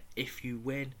spent it. If you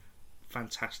win,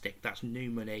 fantastic, that's new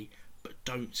money, but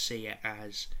don't see it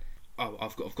as, oh,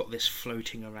 I've got this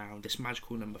floating around, this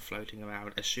magical number floating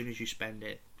around. As soon as you spend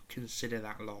it, consider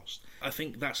that lost. I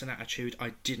think that's an attitude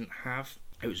I didn't have.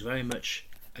 It was very much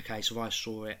a case of I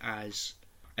saw it as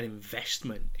an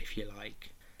investment, if you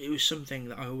like. It was something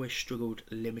that I always struggled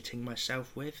limiting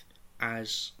myself with,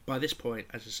 as by this point,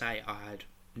 as I say, I had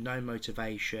no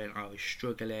motivation, I was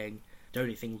struggling. The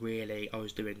only thing really I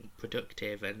was doing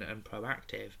productive and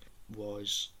proactive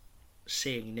was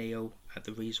seeing Neil at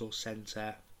the resource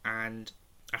centre, and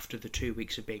after the 2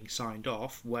 weeks of being signed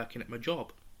off, working at my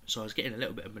job. So I was getting a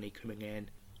little bit of money coming in.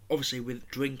 Obviously with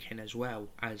drinking as well,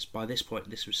 as by this point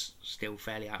this was still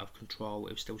fairly out of control.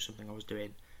 It was still something I was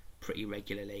doing pretty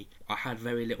regularly. I had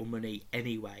very little money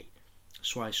anyway,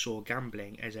 so I saw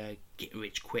gambling as a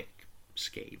get-rich-quick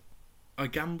scheme. I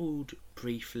gambled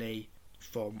briefly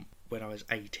from when I was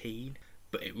 18,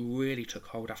 but it really took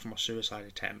hold after my suicide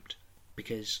attempt,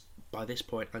 because by this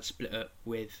point I'd split up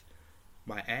with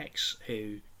my ex,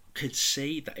 who could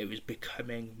see that it was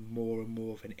becoming more and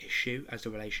more of an issue as the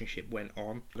relationship went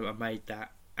on. I made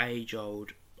that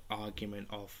age-old argument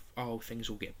of, oh, things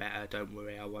will get better, don't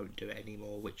worry, I won't do it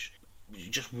anymore, which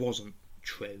just wasn't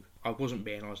true. I wasn't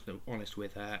being honest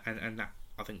with her, and that,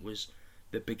 I think, was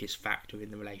the biggest factor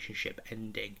in the relationship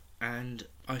ending. And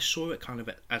I saw it kind of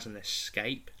as an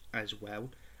escape as well,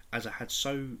 as I had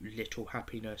so little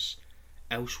happiness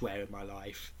elsewhere in my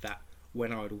life that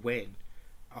when I would win,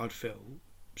 I'd feel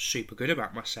super good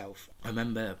about myself. I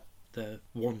remember the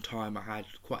one time I had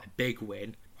quite a big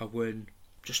win. I won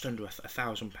just under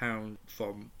 £1,000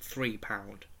 from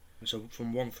 £3. So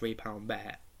from one £3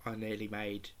 bet, I nearly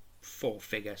made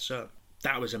 4-figure sum.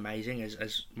 That was amazing,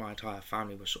 as my entire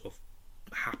family was sort of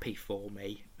happy for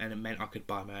me, and it meant I could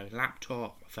buy my own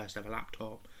laptop, my first ever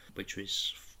laptop, which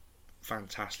was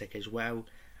fantastic as well.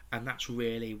 And that's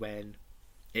really when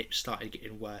it started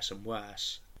getting worse and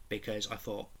worse, because I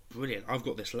thought, brilliant, I've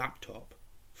got this laptop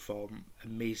from a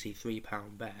measly £3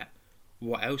 bet.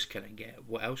 What else can I get?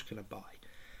 What else can I buy?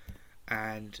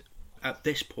 And at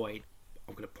this point,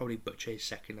 I'm going to probably butcher his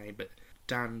second name, but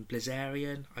Dan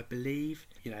Blazarian, I believe.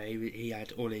 You know, he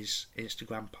had all his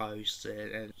Instagram posts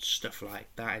and stuff like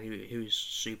that, and he was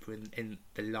super in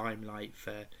the limelight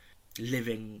for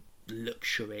living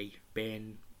luxury,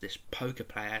 being this poker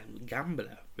player,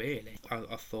 gambler, really.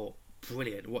 I thought,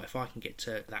 brilliant, what if I can get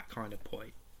to that kind of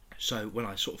point? So when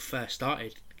I sort of first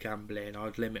started gambling,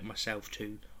 I'd limit myself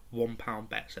to £1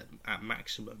 bets at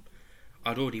maximum.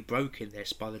 I'd already broken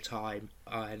this by the time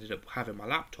I ended up having my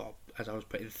laptop, as I was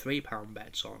putting £3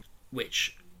 bets on,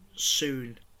 which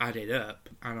soon added up.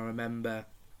 And I remember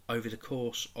over the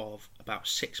course of about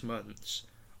 6 months,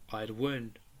 I'd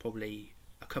won probably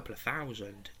a couple of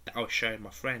thousand that I was showing my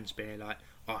friends, being like,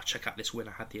 oh, check out this win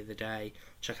I had the other day,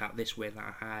 check out this win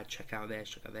that I had, check out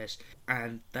this.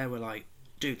 And they were like,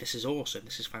 dude, this is awesome,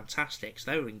 this is fantastic.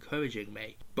 So they were encouraging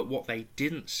me. But what they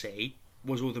didn't see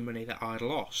was all the money that I'd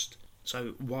lost.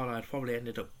 So while I'd probably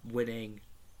ended up winning,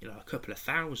 a couple of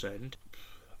thousand,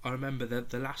 I remember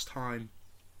the last time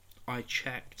I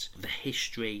checked the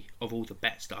history of all the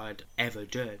bets that I'd ever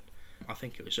done, I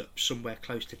think it was up somewhere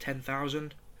close to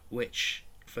 10,000, which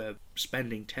for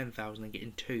spending 10,000 and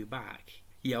getting 2 back,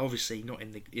 yeah, obviously not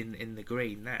in the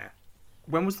green there.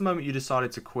 When was the moment you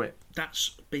decided to quit? That's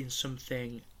been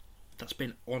something that's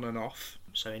been on and off.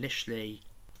 So initially,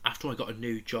 after I got a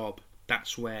new job,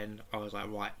 that's when I was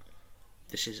like, right,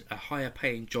 this is a higher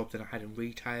paying job than I had in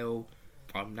retail.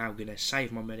 I'm now going to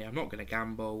save my money. I'm not going to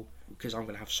gamble because I'm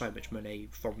going to have so much money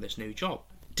from this new job.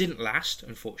 Didn't last,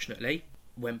 unfortunately.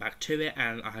 Went back to it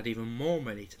and I had even more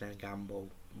money to then gamble,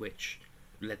 which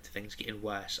led to things getting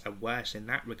worse and worse in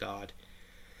that regard.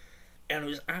 And it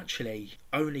was actually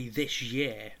only this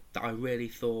year that I really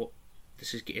thought,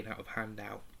 this is getting out of hand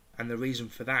now. And the reason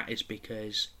for that is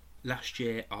because last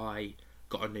year I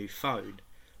got a new phone.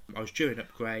 I was due an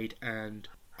upgrade and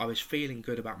I was feeling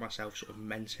good about myself sort of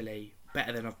mentally,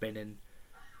 better than I've been in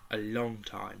a long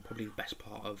time, probably the best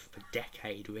part of a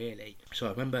decade really. So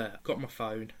I remember I got my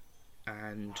phone,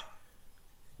 and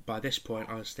by this point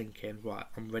I was thinking, right,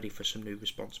 I'm ready for some new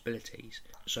responsibilities.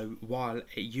 So while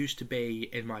it used to be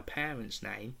in my parents'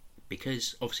 name,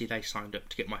 because obviously they signed up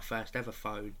to get my first ever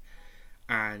phone,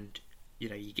 and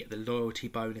you get the loyalty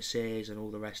bonuses and all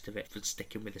the rest of it for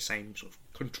sticking with the same sort of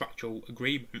contractual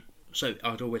agreement. So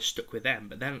I'd always stuck with them.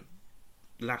 But then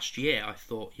last year I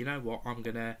thought, you know what, I'm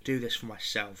going to do this for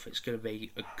myself. It's going to be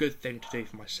a good thing to do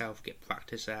for myself, get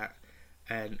practice at,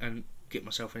 and get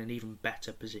myself in an even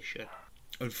better position.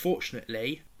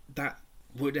 Unfortunately, that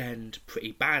would end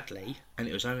pretty badly, and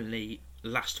it was only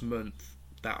last month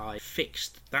that I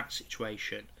fixed that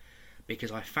situation,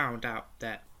 because I found out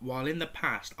that while in the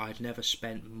past I'd never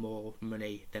spent more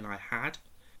money than I had,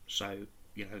 so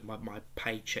my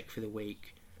paycheck for the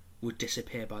week would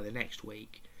disappear by the next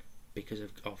week because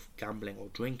of gambling or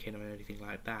drinking or anything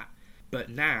like that. But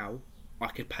now I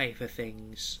could pay for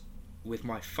things with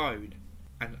my phone,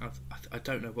 and I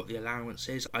don't know what the allowance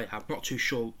is. I'm not too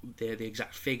sure the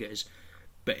exact figures,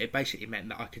 but it basically meant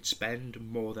that I could spend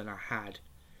more than I had,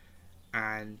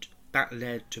 and that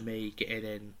led to me getting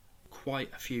in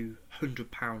quite a few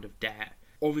 £100 of debt.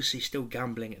 Obviously still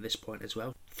gambling at this point as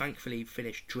well. Thankfully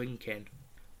finished drinking.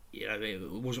 It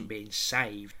wasn't being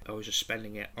saved. I was just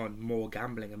spending it on more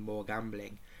gambling and more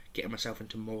gambling, getting myself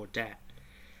into more debt.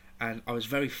 And I was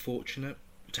very fortunate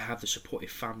to have the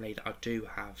supportive family that I do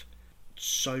have.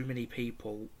 So many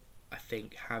people, I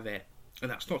think, have it, and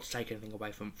that's not to take anything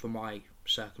away from my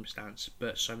circumstance,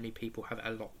 but so many people have it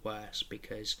a lot worse,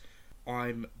 because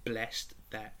I'm blessed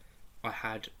that I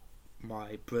had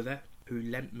my brother who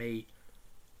lent me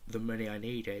the money I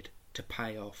needed to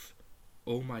pay off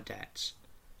all my debts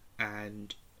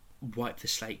and wipe the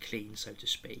slate clean, so to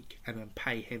speak, and then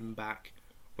pay him back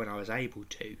when I was able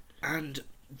to. And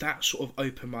that sort of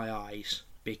opened my eyes,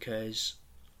 because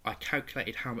I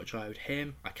calculated how much I owed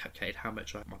him, I calculated how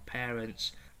much I owed my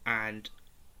parents, and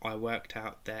I worked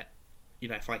out that,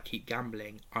 if I keep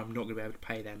gambling, I'm not going to be able to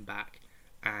pay them back,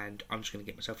 and I'm just going to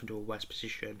get myself into a worse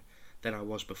position than I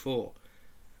was before.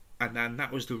 And then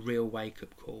that was the real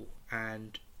wake-up call.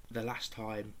 And the last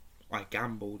time I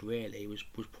gambled really was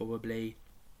probably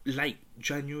late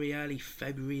January, early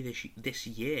February this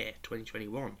year,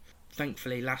 2021.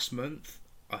 Thankfully, last month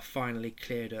I finally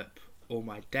cleared up all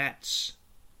my debts.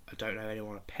 I don't owe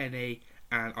anyone a penny,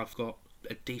 and I've got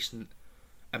a decent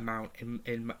amount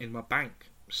in my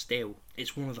bank still.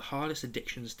 It's one of the hardest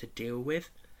addictions to deal with,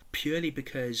 purely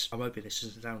because, I'm hoping this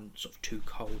doesn't sound sort of too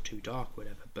cold, too dark,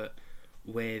 whatever, but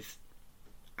with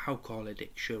alcohol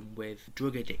addiction, with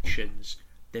drug addictions,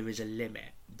 there is a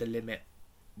limit. The limit,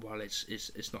 well,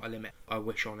 it's not a limit I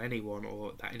wish on anyone,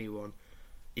 or that anyone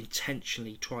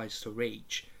intentionally tries to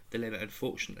reach. The limit,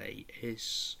 unfortunately,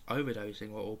 is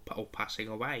overdosing or passing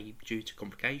away due to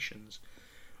complications.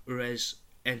 Whereas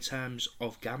in terms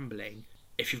of gambling,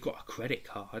 if you've got a credit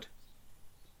card,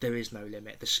 there is no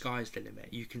limit. The sky's the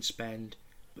limit. You can spend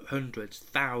hundreds,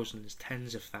 thousands,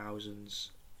 tens of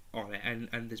thousands on it, and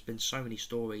there's been so many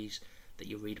stories that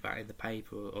you read about in the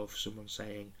paper of someone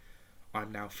saying,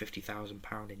 I'm now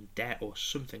 £50,000 in debt or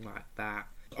something like that.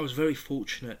 I was very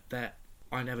fortunate that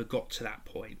I never got to that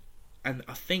point, and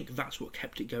I think that's what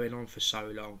kept it going on for so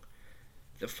long.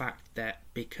 The fact that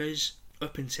because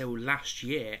up until last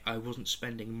year I wasn't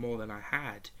spending more than I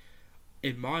had,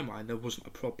 in my mind there wasn't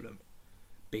a problem,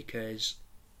 because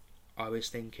I was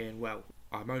thinking, well,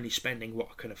 I'm only spending what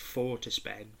I can afford to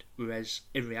spend, whereas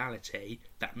in reality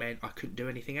that meant I couldn't do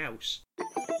anything else.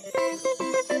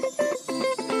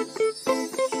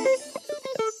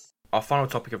 Our final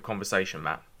topic of conversation,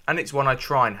 Matt, and it's one I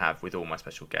try and have with all my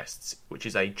special guests, which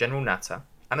is a general natter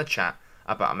and a chat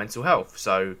about our mental health.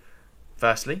 So,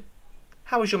 firstly,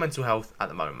 how is your mental health at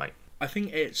the moment, mate? I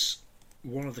think it's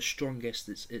one of the strongest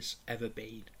it's ever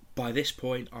been. By this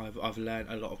point, I've learned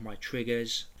a lot of my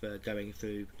triggers for going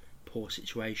through poor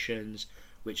situations,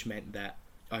 which meant that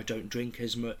I don't drink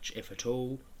as much, if at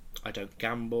all. I don't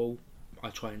gamble. I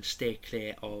try and steer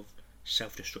clear of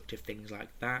self-destructive things like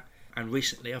that. And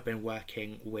recently I've been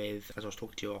working with, as I was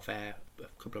talking to you off air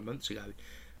a couple of months ago,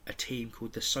 a team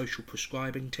called the Social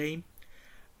Prescribing Team.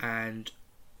 And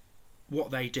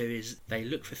what they do is they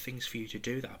look for things for you to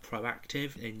do that are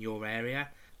proactive in your area,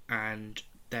 and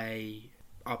they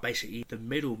are basically the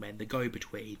middlemen, the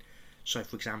go-between. So,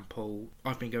 for example,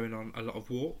 I've been going on a lot of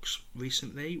walks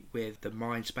recently with the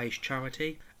Mindspace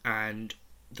charity, and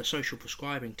the Social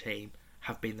Prescribing Team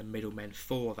have been the middlemen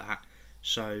for that.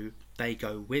 So they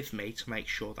go with me to make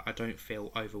sure that I don't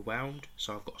feel overwhelmed.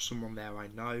 So I've got someone there I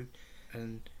know.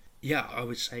 And yeah, I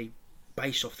would say,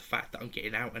 based off the fact that I'm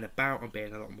getting out and about, I'm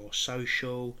being a lot more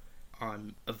social,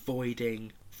 I'm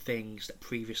avoiding things that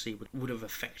previously would have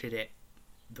affected it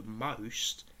the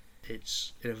most,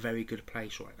 it's in a very good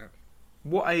place right now.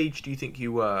 What age do you think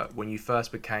you were when you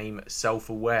first became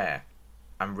self-aware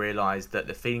and realised that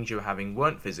the feelings you were having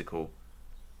weren't physical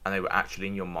and they were actually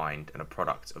in your mind and a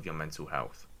product of your mental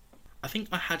health? I think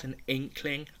I had an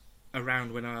inkling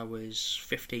around when I was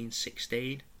 15,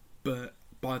 16, but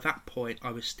by that point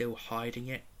I was still hiding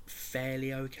it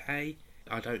fairly okay.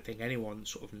 I don't think anyone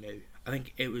sort of knew. I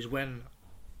think it was when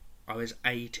I was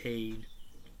 18,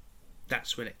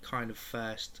 that's when it kind of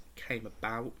first came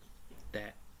about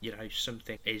that,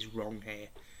 something is wrong here,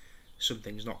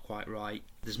 something's not quite right,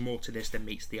 there's more to this than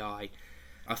meets the eye.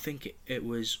 I think it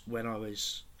was when I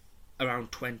was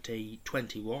around 20,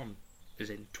 21 as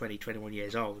in 20, 21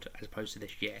 years old, as opposed to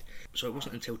this year. So it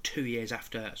wasn't until 2 years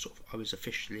after I was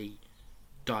officially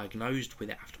diagnosed with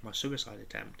it after my suicide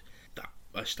attempt that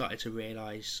I started to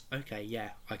realise, okay,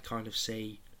 yeah, I kind of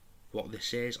see what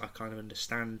this is, I kind of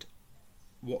understand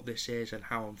what this is and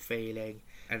how I'm feeling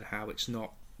and how it's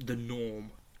not the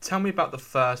norm. Tell me about the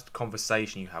first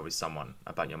conversation you had with someone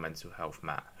about your mental health,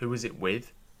 Matt. Who was it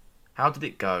with? How did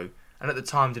it go? And at the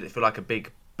time, did it feel like a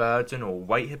big burden or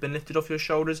weight had been lifted off your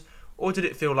shoulders? Or did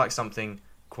it feel like something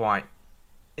quite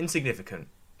insignificant,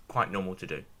 quite normal to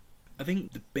do? I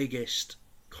think the biggest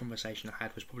conversation I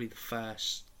had was probably the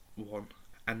first one.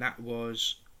 And that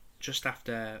was just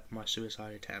after my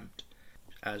suicide attempt.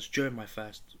 As during my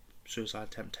first suicide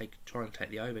attempt, trying to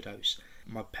take the overdose,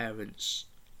 my parents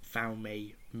found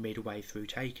me midway through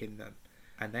taking them,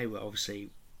 and they were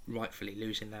obviously rightfully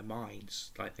losing their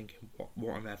minds, like thinking,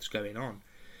 what on earth's going on,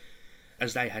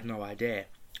 as they had no idea.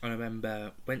 I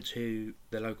remember went to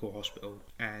the local hospital,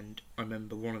 and I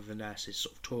remember one of the nurses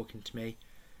sort of talking to me,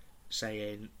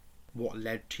 saying, what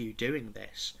led to you doing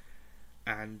this?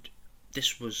 And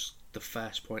this was the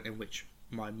first point in which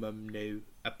my mum knew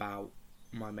about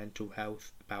my mental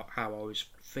health, about how I was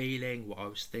feeling, what I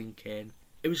was thinking.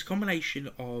 It was a combination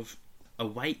of a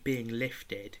weight being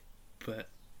lifted, but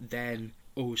then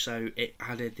also it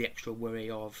added the extra worry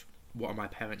of, what are my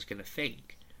parents going to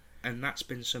think? And that's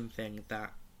been something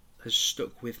that has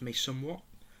stuck with me somewhat.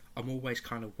 I'm always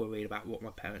kind of worried about what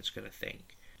my parents are going to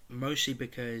think, mostly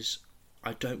because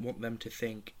I don't want them to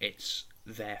think it's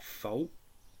their fault,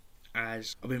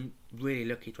 as I've been really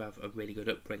lucky to have a really good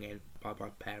upbringing by my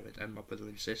parents and my brother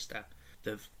and sister.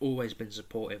 They've always been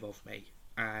supportive of me,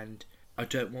 and I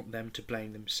don't want them to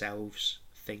blame themselves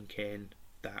thinking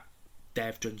that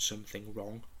they've done something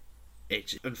wrong.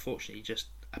 It's unfortunately just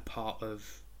a part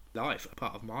of life, a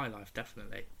part of my life,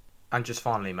 definitely. And just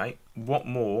finally, mate, what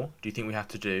more do you think we have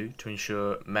to do to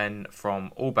ensure men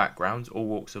from all backgrounds, all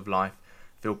walks of life,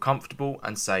 feel comfortable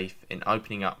and safe in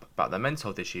opening up about their mental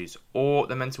health issues or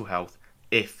their mental health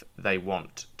if they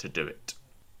want to do it?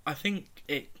 I think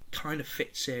it kind of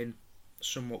fits in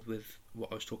somewhat with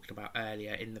what I was talking about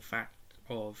earlier, in the fact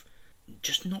of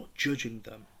just not judging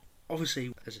them.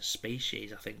 Obviously, as a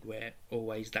species, I think we're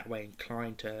always that way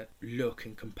inclined to look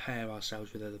and compare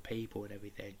ourselves with other people and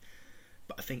everything.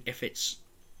 But I think if it's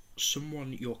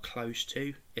someone you're close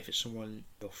to, if it's someone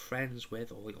you're friends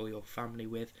with or your family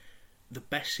with, the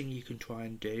best thing you can try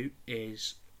and do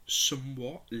is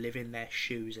somewhat live in their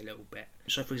shoes a little bit.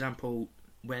 So, for example,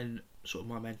 when sort of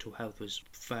my mental health was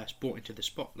first brought into the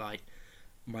spotlight,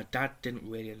 my dad didn't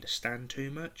really understand too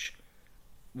much,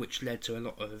 which led to a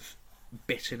lot of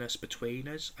bitterness between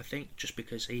us, I think, just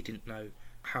because he didn't know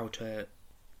how to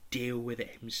deal with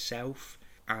it himself,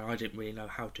 and I didn't really know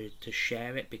how to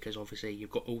share it, because obviously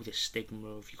you've got all this stigma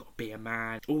of you've got to be a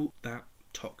man, all that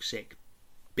toxic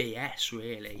BS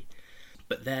really.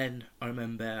 But then I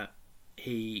remember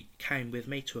he came with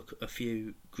me to a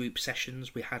few group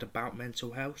sessions we had about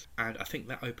mental health, and I think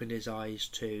that opened his eyes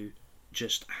to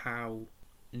just how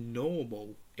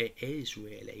normal it is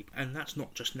really. And that's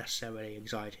not just necessarily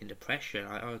anxiety and depression.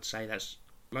 I would say that's,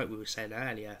 like we were saying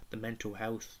earlier, the mental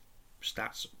health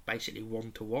stats basically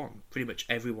 1-to-1. Pretty much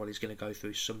everyone is going to go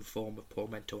through some form of poor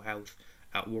mental health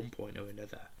at one point or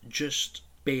another. Just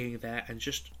being there and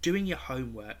just doing your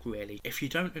homework really. If you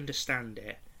don't understand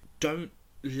it, don't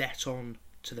let on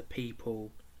to the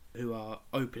people who are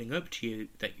opening up to you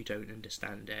that you don't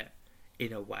understand it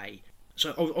in a way.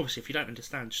 So obviously if you don't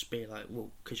understand, just be like, well,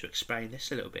 could you explain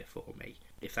this a little bit for me,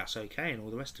 if that's okay, and all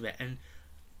the rest of it. And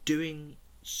doing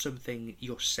something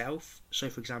yourself. So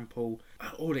for example,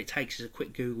 all it takes is a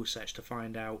quick Google search to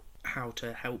find out how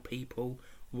to help people,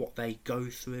 what they go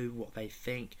through, what they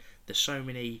think. There's so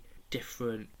many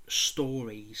different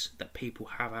stories that people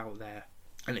have out there,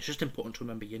 and it's just important to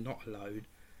remember you're not alone,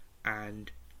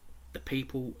 and the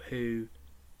people who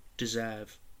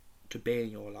deserve to be in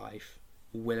your life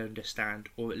will understand,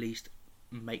 or at least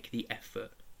make the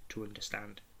effort to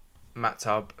understand. Matt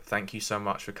Tubb, thank you so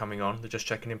much for coming on the Just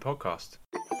Checking In podcast.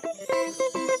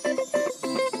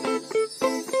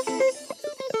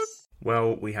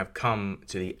 Well, we have come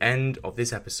to the end of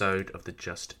this episode of the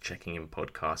Just Checking In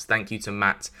podcast. Thank you to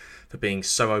Matt for being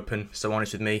so open, so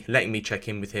honest with me, letting me check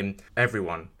in with him.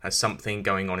 Everyone has something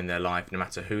going on in their life, no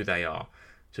matter who they are.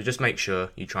 So just make sure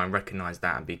you try and recognise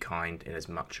that and be kind in as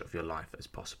much of your life as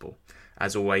possible.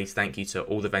 As always, thank you to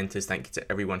all the venters. Thank you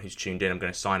to everyone who's tuned in. I'm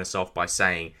going to sign us off by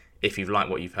saying, if you've liked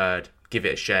what you've heard, give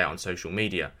it a share on social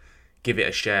media. Give it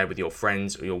a share with your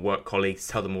friends or your work colleagues.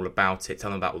 Tell them all about it. Tell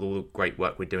them about all the great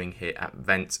work we're doing here at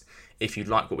Vent. If you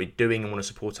like what we're doing and want to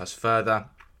support us further,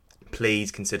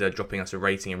 please consider dropping us a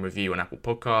rating and review on Apple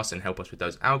Podcasts and help us with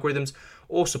those algorithms,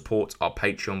 or support our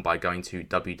Patreon by going to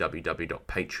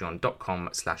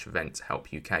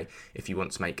www.patreon.com/VentHelpUK. If you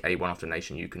want to make a one-off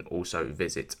donation, you can also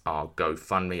visit our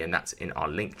GoFundMe, and that's in our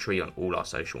link tree on all our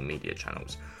social media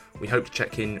channels. We hope to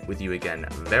check in with you again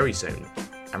very soon.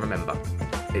 And remember,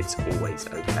 it's always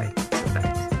okay to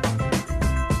vent.